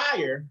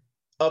desire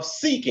of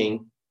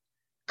seeking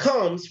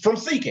comes from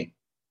seeking.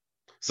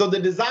 So the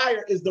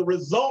desire is the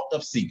result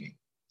of seeking,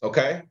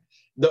 okay?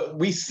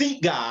 We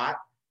seek God,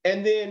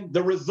 and then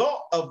the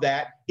result of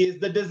that is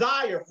the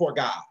desire for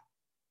God.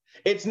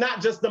 It's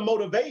not just the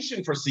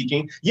motivation for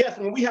seeking. Yes,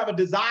 when we have a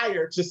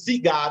desire to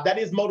seek God, that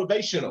is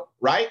motivational,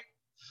 right?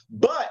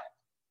 But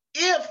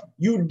if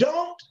you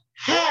don't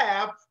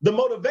have the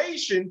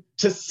motivation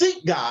to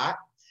seek God,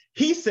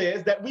 he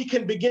says that we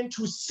can begin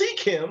to seek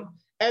him,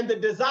 and the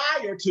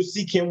desire to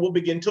seek him will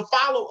begin to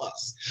follow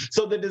us.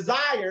 So the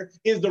desire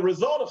is the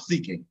result of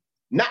seeking,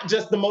 not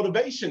just the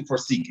motivation for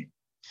seeking.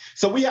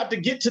 So we have to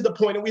get to the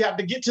point, and we have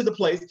to get to the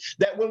place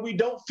that when we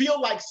don't feel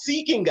like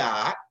seeking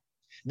God,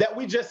 that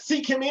we just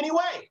seek him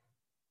anyway.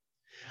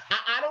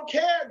 I don't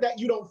care that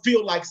you don't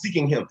feel like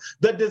seeking him.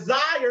 The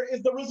desire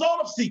is the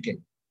result of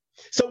seeking.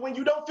 So when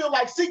you don't feel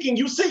like seeking,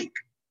 you seek.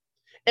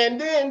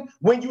 And then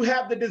when you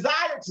have the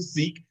desire to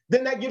seek,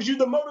 then that gives you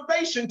the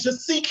motivation to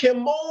seek him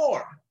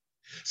more.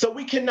 So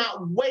we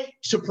cannot wait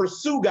to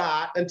pursue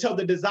God until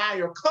the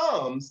desire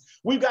comes.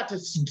 We've got to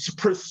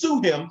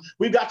pursue him.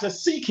 We've got to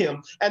seek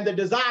him, and the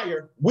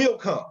desire will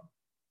come.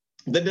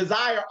 The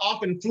desire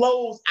often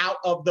flows out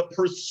of the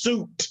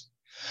pursuit.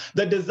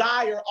 The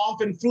desire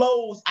often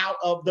flows out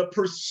of the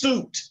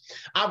pursuit.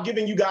 I've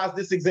given you guys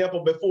this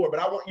example before, but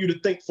I want you to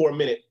think for a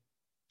minute.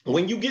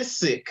 When you get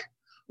sick,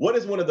 what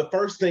is one of the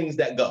first things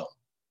that go?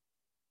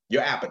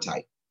 Your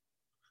appetite.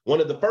 One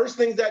of the first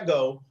things that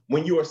go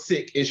when you are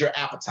sick is your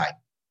appetite.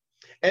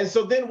 And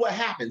so then what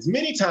happens?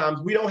 Many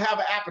times we don't have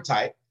an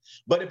appetite,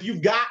 but if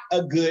you've got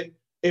a good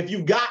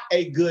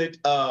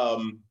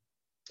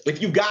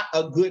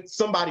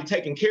somebody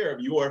taking care of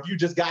you, or if you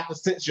just got the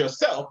sense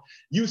yourself,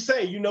 you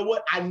say, you know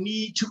what, I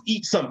need to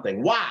eat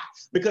something. Why?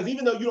 Because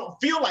even though you don't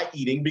feel like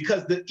eating,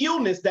 because the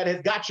illness that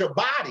has got your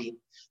body,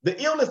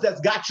 the illness that's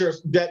got your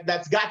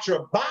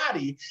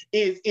body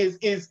is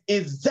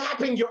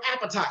zapping your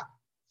appetite.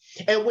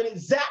 And when it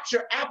zaps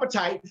your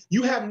appetite,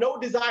 you have no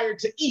desire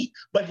to eat.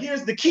 But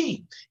here's the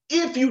key.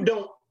 If you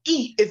don't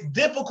eat, it's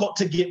difficult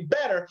to get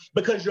better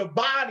because your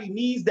body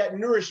needs that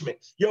nourishment.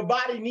 Your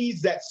body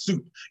needs that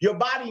soup. Your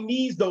body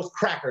needs those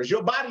crackers.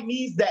 Your body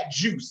needs that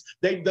juice.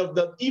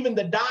 Even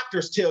the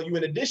doctors tell you,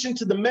 in addition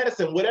to the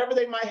medicine, whatever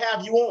they might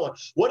have you on,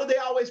 what do they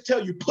always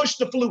tell you? Push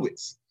the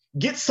fluids.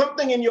 Get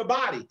something in your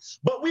body.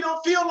 But we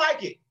don't feel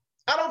like it.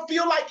 I don't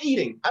feel like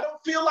eating. I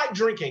don't feel like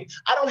drinking.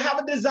 I don't have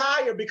a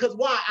desire because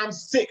why? I'm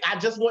sick. I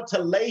just want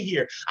to lay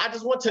here. I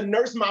just want to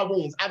nurse my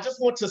wounds. I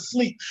just want to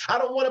sleep. I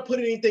don't want to put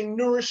anything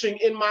nourishing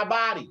in my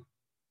body.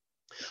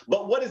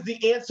 But what is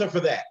the answer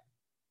for that?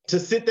 To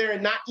sit there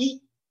and not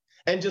eat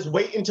and just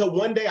wait until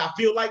one day I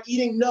feel like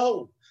eating?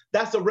 No,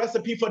 that's a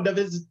recipe for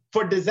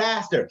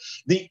disaster.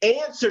 The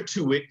answer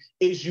to it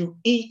is you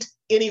eat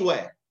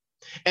anyway.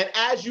 And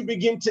as you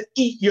begin to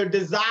eat, your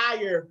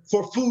desire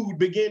for food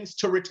begins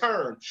to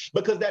return,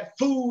 because that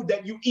food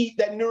that you eat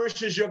that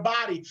nourishes your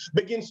body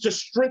begins to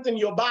strengthen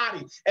your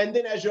body. And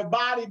then as your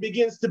body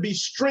begins to be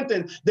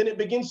strengthened, then it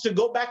begins to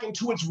go back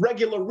into its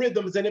regular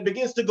rhythms, and it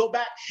begins to go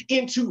back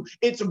into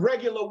its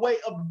regular way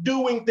of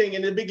doing things.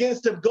 And it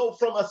begins to go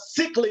from a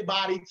sickly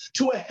body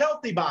to a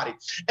healthy body.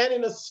 And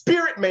in a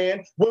spirit,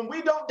 man, when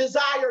we don't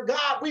desire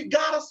God, we've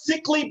got a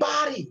sickly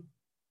body.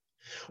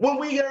 When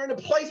we are in a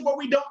place where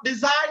we don't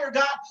desire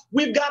God,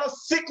 we've got a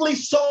sickly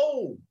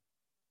soul.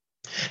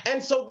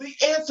 And so the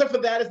answer for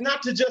that is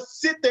not to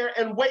just sit there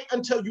and wait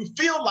until you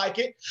feel like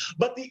it,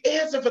 but the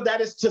answer for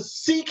that is to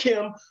seek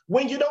him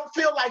when you don't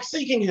feel like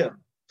seeking him.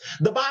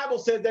 The Bible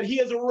says that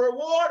he is a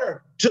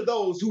rewarder to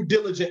those who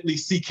diligently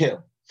seek him.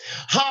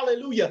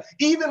 Hallelujah.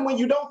 Even when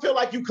you don't feel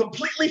like you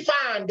completely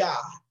find God,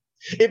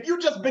 if you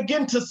just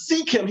begin to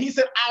seek him, he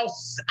said,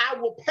 I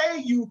will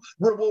pay you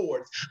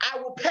rewards. I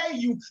will pay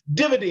you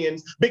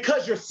dividends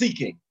because you're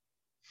seeking.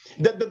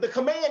 The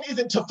command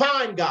isn't to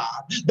find God.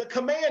 The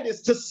command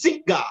is to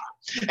seek God.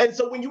 And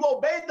so when you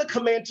obey the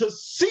command to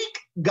seek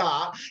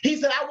God, he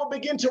said, I will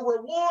begin to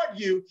reward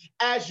you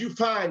as you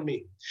find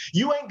me.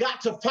 You ain't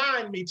got to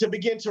find me to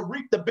begin to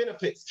reap the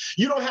benefits.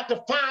 You don't have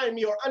to find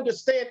me or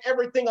understand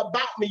everything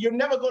about me. You're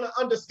never going to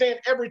understand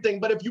everything.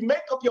 But if you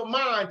make up your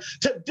mind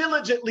to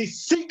diligently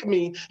seek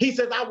me, he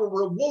says, I will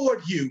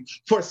reward you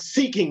for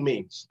seeking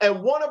me.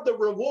 And one of the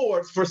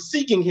rewards for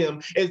seeking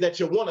him is that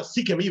you want to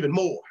seek him even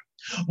more.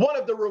 One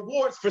of the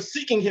rewards for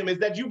seeking him is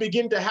that you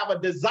begin to have a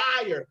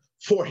desire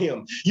for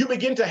him. You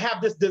begin to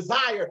have this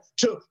desire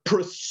to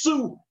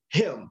pursue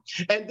him.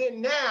 And then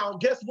now,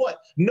 guess what?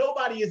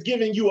 Nobody is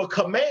giving you a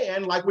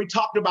command like we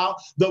talked about.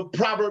 The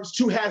Proverbs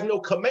 2 has no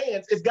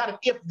commands. It's got an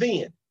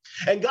if-then.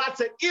 And God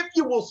said, if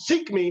you will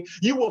seek me,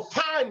 you will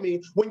find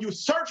me when you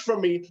search for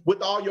me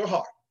with all your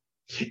heart.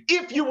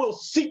 If you will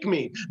seek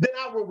me, then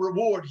I will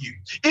reward you.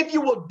 If you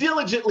will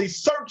diligently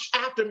search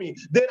after me,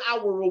 then I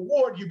will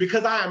reward you,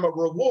 because I am a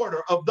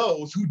rewarder of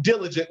those who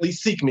diligently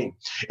seek me.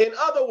 In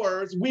other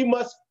words, we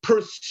must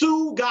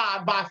pursue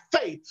God by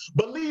faith,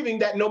 believing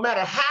that no matter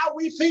how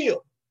we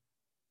feel,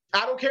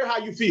 I don't care how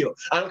you feel.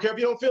 I don't care if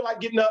you don't feel like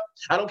getting up.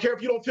 I don't care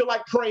if you don't feel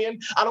like praying.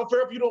 I don't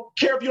care if you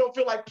don't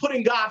feel like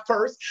putting God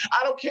first.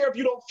 I don't care if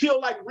you don't feel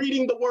like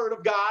reading the word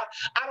of God.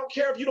 I don't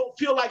care if you don't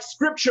feel like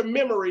scripture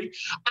memory.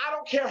 I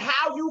don't care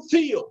how you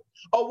feel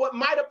or what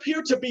might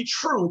appear to be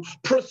true.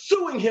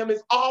 Pursuing him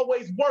is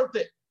always worth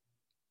it.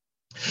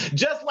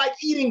 Just like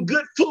eating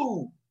good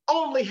food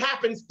only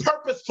happens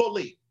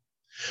purposefully.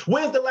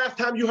 When's the last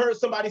time you heard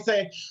somebody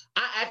say,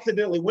 I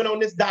accidentally went on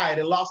this diet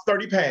and lost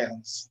 30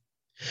 pounds?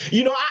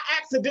 You know, I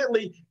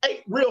accidentally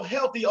ate real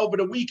healthy over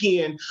the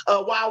weekend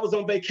while I was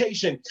on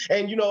vacation.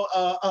 And,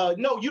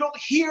 no, you don't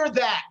hear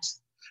that.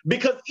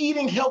 Because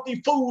eating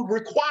healthy food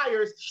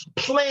requires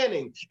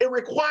planning. It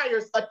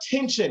requires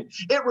attention.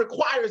 It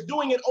requires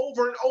doing it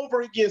over and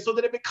over again so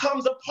that it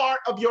becomes a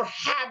part of your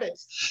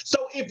habits.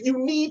 So if you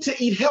need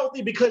to eat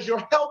healthy because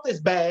your health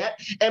is bad,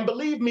 and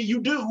believe me, you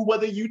do,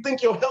 whether you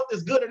think your health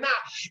is good or not,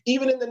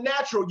 even in the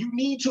natural, you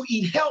need to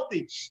eat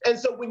healthy. And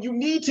so when you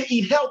need to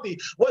eat healthy,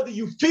 whether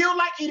you feel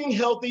like eating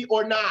healthy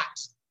or not,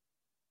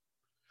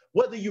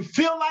 whether you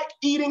feel like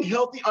eating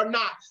healthy or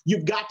not,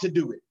 you've got to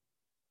do it.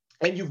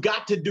 And you've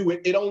got to do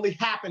it. It only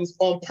happens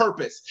on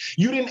purpose.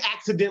 You didn't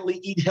accidentally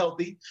eat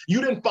healthy. You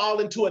didn't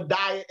fall into a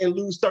diet and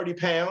lose 30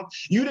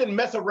 pounds. You didn't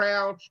mess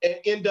around and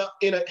end up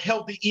in a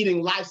healthy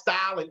eating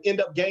lifestyle and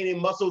end up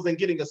gaining muscles and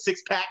getting a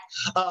six-pack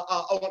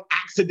on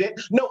accident.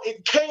 No,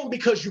 it came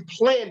because you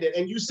planned it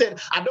and you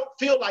said, I don't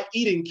feel like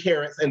eating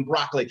carrots and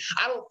broccoli.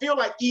 I don't feel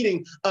like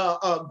eating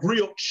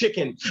grilled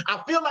chicken.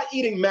 I feel like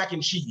eating mac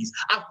and cheese.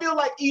 I feel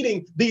like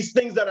eating these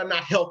things that are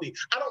not healthy.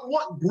 I don't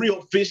want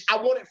grilled fish. I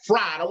want it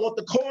fried. I want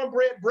the cornbread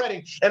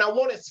breading, and I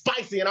want it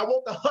spicy, and I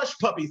want the hush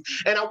puppies,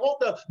 and I want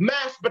the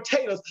mashed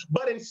potatoes,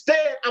 but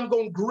instead I'm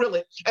going to grill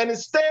it, and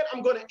instead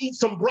I'm going to eat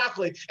some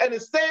broccoli, and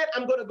instead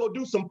I'm going to go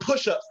do some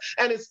push-ups,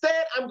 and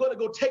instead I'm going to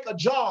go take a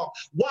jog.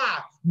 Why?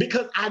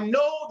 Because I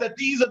know that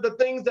these are the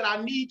things that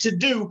I need to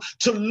do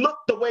to look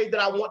the way that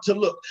I want to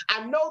look.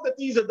 I know that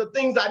these are the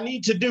things I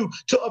need to do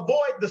to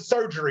avoid the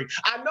surgery.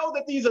 I know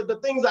that these are the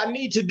things I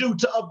need to do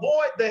to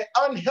avoid the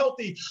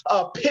unhealthy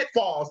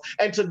pitfalls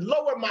and to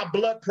lower my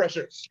blood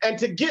pressure and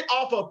to get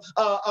off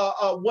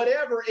of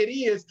whatever it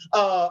is,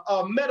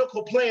 a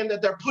medical plan that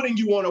they're putting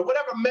you on or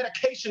whatever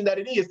medication that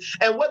it is.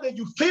 And whether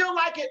you feel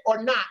like it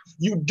or not,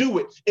 you do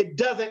it. It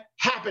doesn't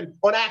happen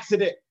on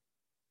accident.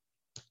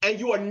 And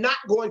you are not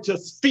going to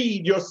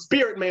feed your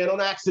spirit man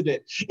on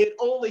accident. It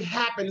only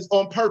happens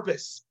on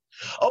purpose.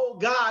 Oh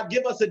God,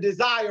 give us a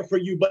desire for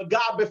you. But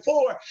God,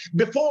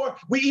 before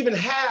we even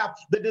have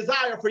the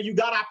desire for you,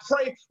 God, I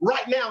pray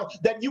right now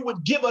that you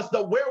would give us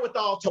the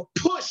wherewithal to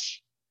push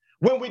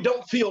when we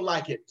don't feel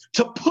like it,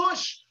 to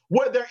push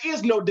where there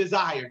is no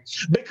desire.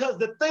 Because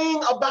the thing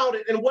about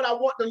it, and what I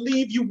want to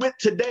leave you with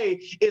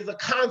today, is a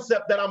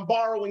concept that I'm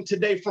borrowing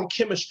today from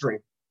chemistry.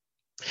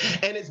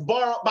 And it's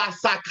borrowed by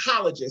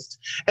psychologists.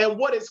 And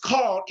what it's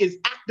called is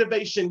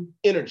activation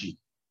energy.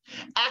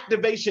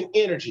 Activation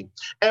energy.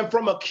 And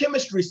from a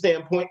chemistry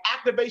standpoint,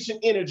 activation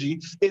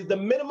energy is the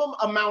minimum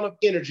amount of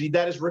energy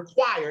that is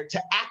required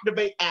to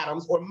activate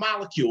atoms or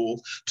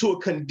molecules to a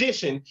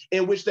condition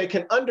in which they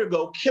can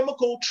undergo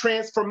chemical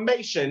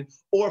transformation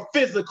or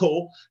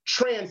physical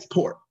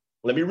transport.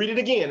 Let me read it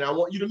again. I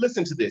want you to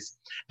listen to this.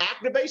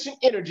 Activation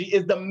energy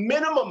is the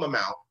minimum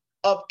amount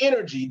of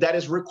energy that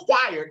is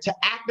required to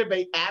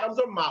activate atoms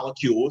or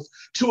molecules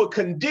to a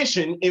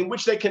condition in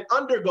which they can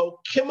undergo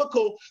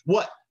chemical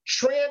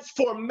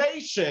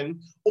transformation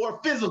or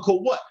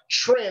physical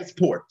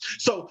transport.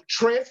 So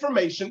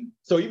transformation.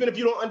 So even if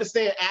you don't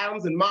understand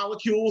atoms and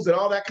molecules and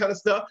all that kind of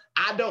stuff,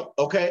 I don't,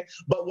 okay?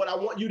 But what I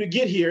want you to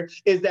get here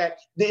is that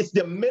it's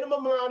the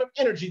minimum amount of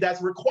energy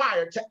that's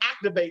required to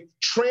activate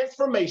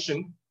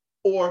transformation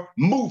or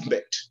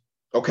movement,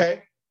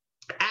 okay?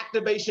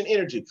 Activation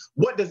energy.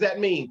 What does that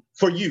mean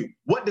for you?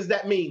 What does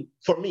that mean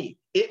for me?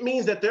 It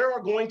means that there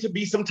are going to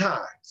be some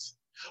times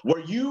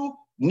where you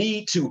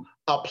need to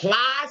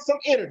apply some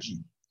energy,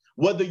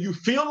 whether you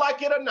feel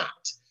like it or not.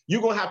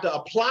 You're going to have to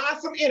apply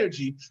some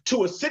energy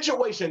to a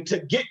situation to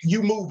get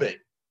you moving.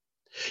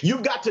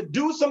 You've got to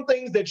do some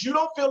things that you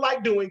don't feel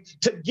like doing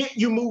to get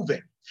you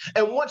moving.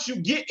 And once you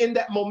get in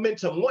that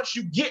momentum, once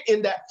you get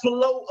in that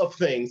flow of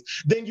things,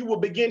 then you will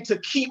begin to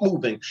keep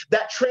moving.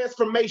 That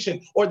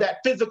transformation or that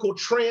physical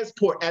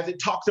transport, as it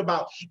talks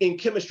about in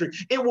chemistry,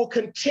 it will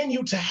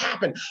continue to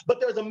happen.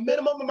 But there's a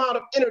minimum amount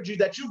of energy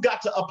that you've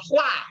got to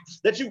apply,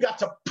 that you've got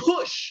to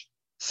push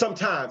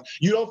sometimes.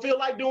 You don't feel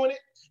like doing it.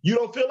 You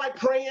don't feel like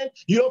praying.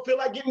 You don't feel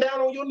like getting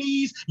down on your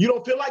knees. You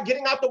don't feel like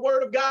getting out the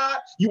word of God.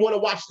 You want to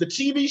watch the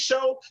TV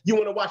show. You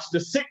want to watch the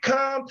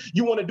sitcom.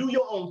 You want to do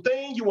your own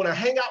thing. You want to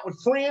hang out with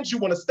friends. You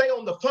want to stay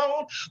on the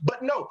phone.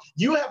 But no,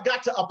 you have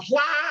got to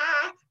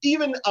apply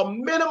even a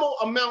minimal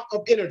amount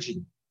of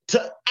energy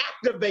to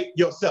activate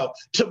yourself,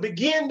 to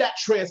begin that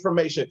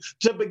transformation,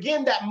 to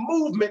begin that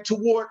movement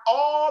toward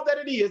all that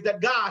it is that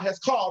God has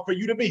called for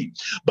you to be.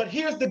 But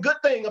here's the good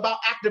thing about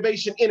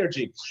activation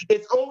energy.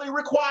 It's only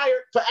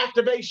required for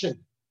activation.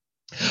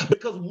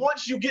 Because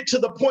once you get to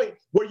the point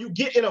where you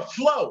get in a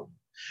flow,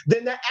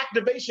 then that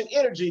activation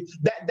energy,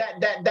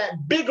 that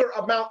bigger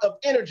amount of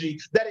energy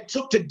that it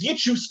took to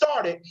get you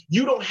started,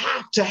 you don't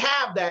have to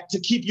have that to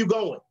keep you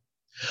going.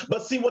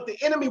 But see what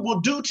the enemy will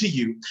do to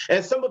you,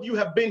 and some of you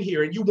have been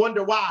here and you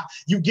wonder why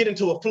you get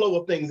into a flow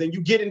of things and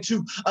you get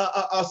into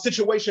a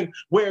situation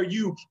where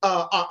you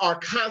are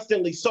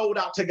constantly sold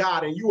out to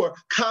God and you are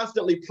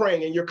constantly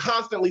praying and you're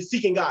constantly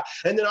seeking God.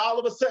 And then all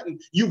of a sudden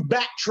you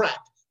backtrack.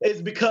 Is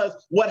because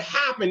what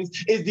happens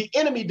is the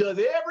enemy does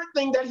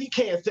everything that he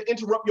can to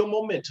interrupt your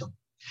momentum.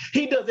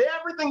 He does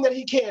everything that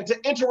he can to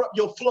interrupt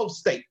your flow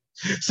state.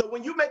 So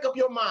when you make up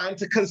your mind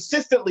to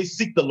consistently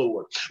seek the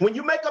Lord, when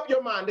you make up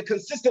your mind to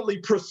consistently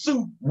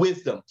pursue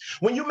wisdom,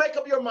 when you make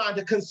up your mind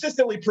to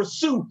consistently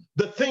pursue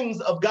the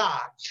things of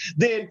God,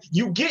 then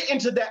you get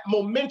into that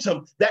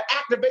momentum. That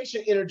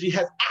activation energy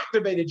has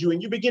activated you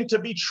and you begin to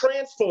be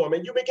transformed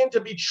and you begin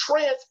to be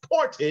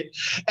transported.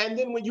 And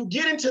then when you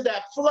get into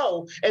that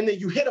flow and then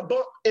you hit a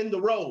bump in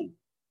the road,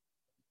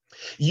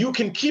 you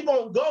can keep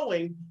on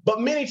going, but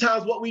many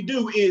times what we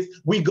do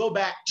is we go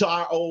back to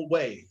our old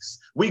ways.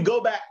 We go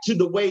back to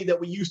the way that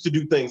we used to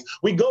do things.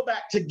 We go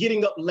back to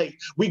getting up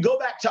late. We go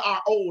back to our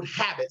old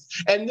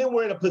habits. And then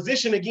we're in a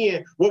position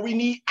again where we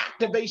need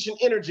activation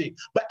energy.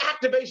 But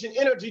activation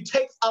energy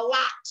takes a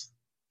lot.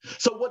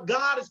 So what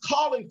God is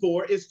calling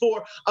for is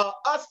for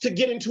us to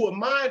get into a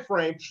mind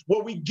frame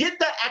where we get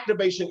that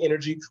activation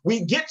energy,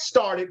 we get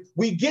started,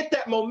 we get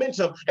that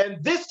momentum.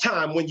 And this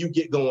time when you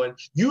get going,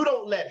 you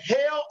don't let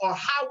hell or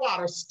high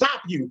water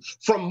stop you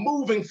from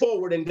moving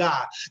forward in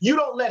God. You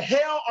don't let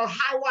hell or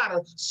high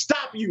water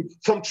stop you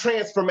from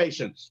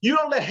transformation. You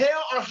don't let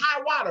hell or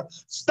high water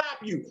stop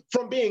you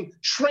from being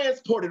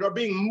transported or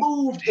being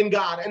moved in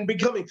God and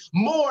becoming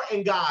more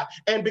in God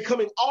and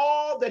becoming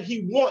all that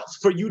He wants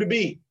for you to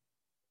be.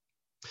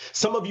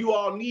 Some of you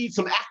all need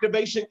some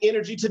activation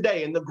energy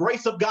today, and the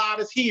grace of God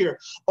is here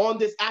on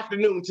this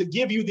afternoon to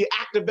give you the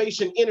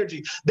activation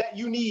energy that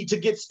you need to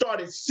get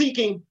started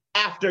seeking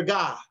after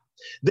God.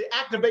 The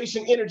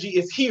activation energy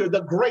is here.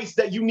 The grace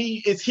that you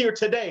need is here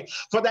today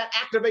for that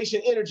activation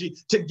energy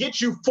to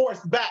get you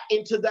forced back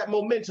into that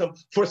momentum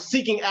for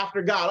seeking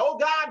after God. Oh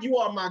God, you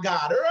are my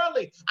God.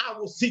 Early I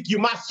will seek you.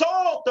 My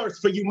soul thirsts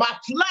for you. My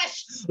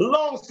flesh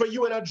longs for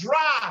you in a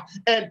dry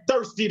and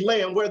thirsty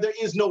land where there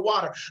is no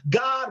water.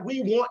 God,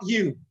 we want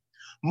you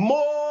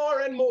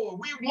more and more.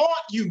 We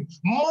want you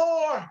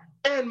more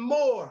and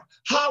more.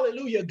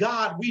 Hallelujah.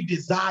 God, we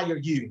desire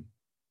you.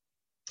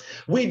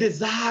 We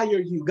desire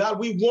you, God.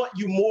 We want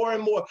you more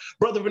and more.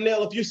 Brother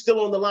Vernell, if you're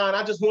still on the line,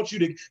 I just want you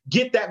to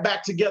get that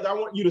back together. I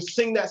want you to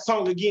sing that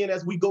song again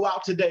as we go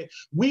out today.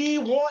 We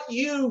want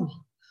you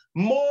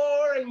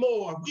more and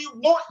more. We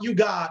want you,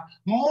 God,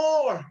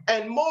 more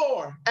and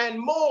more and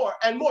more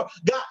and more.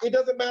 God, it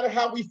doesn't matter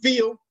how we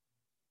feel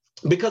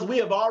because we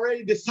have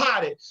already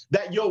decided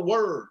that your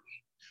word,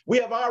 we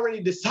have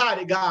already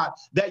decided, God,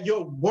 that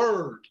your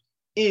word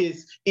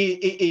is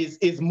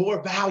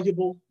more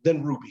valuable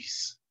than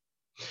rubies.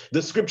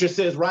 The scripture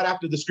says right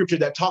after the scripture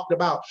that talked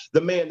about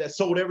the man that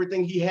sold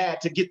everything he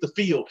had to get the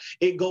field,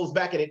 it goes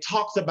back and it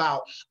talks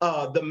about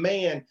the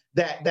man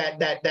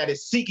that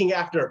is seeking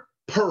after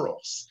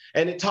pearls.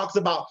 And it talks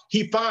about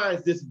he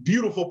finds this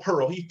beautiful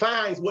pearl. He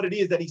finds what it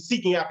is that he's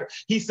seeking after.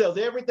 He sells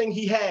everything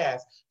he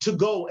has to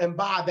go and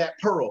buy that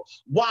pearl.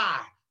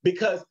 Why?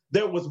 Because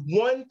there was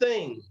one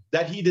thing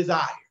that he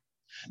desired.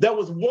 There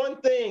was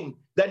one thing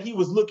that he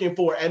was looking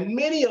for. And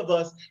many of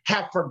us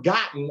have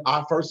forgotten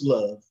our first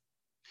love.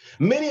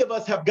 Many of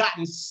us have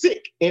gotten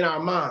sick in our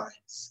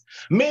minds.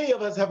 Many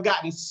of us have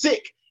gotten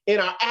sick in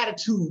our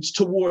attitudes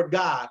toward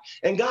God.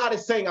 And God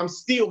is saying, I'm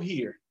still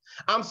here.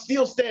 I'm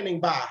still standing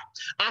by.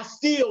 I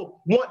still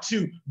want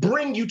to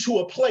bring you to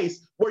a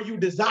place where you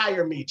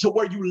desire me, to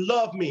where you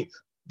love me,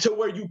 to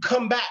where you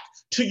come back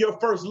to your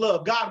first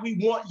love. God, we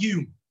want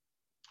you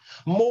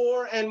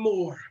more and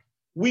more.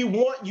 We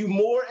want you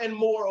more and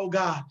more, oh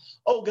God.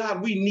 Oh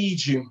God, we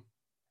need you.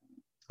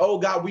 Oh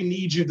God, we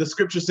need you. The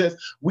scripture says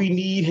we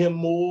need him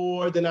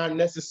more than our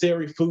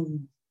necessary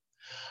food.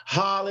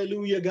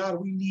 Hallelujah,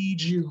 God, we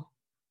need you.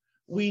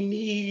 We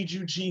need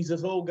you,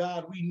 Jesus. Oh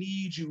God, we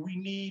need you. We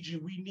need you.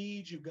 We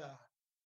need you, God.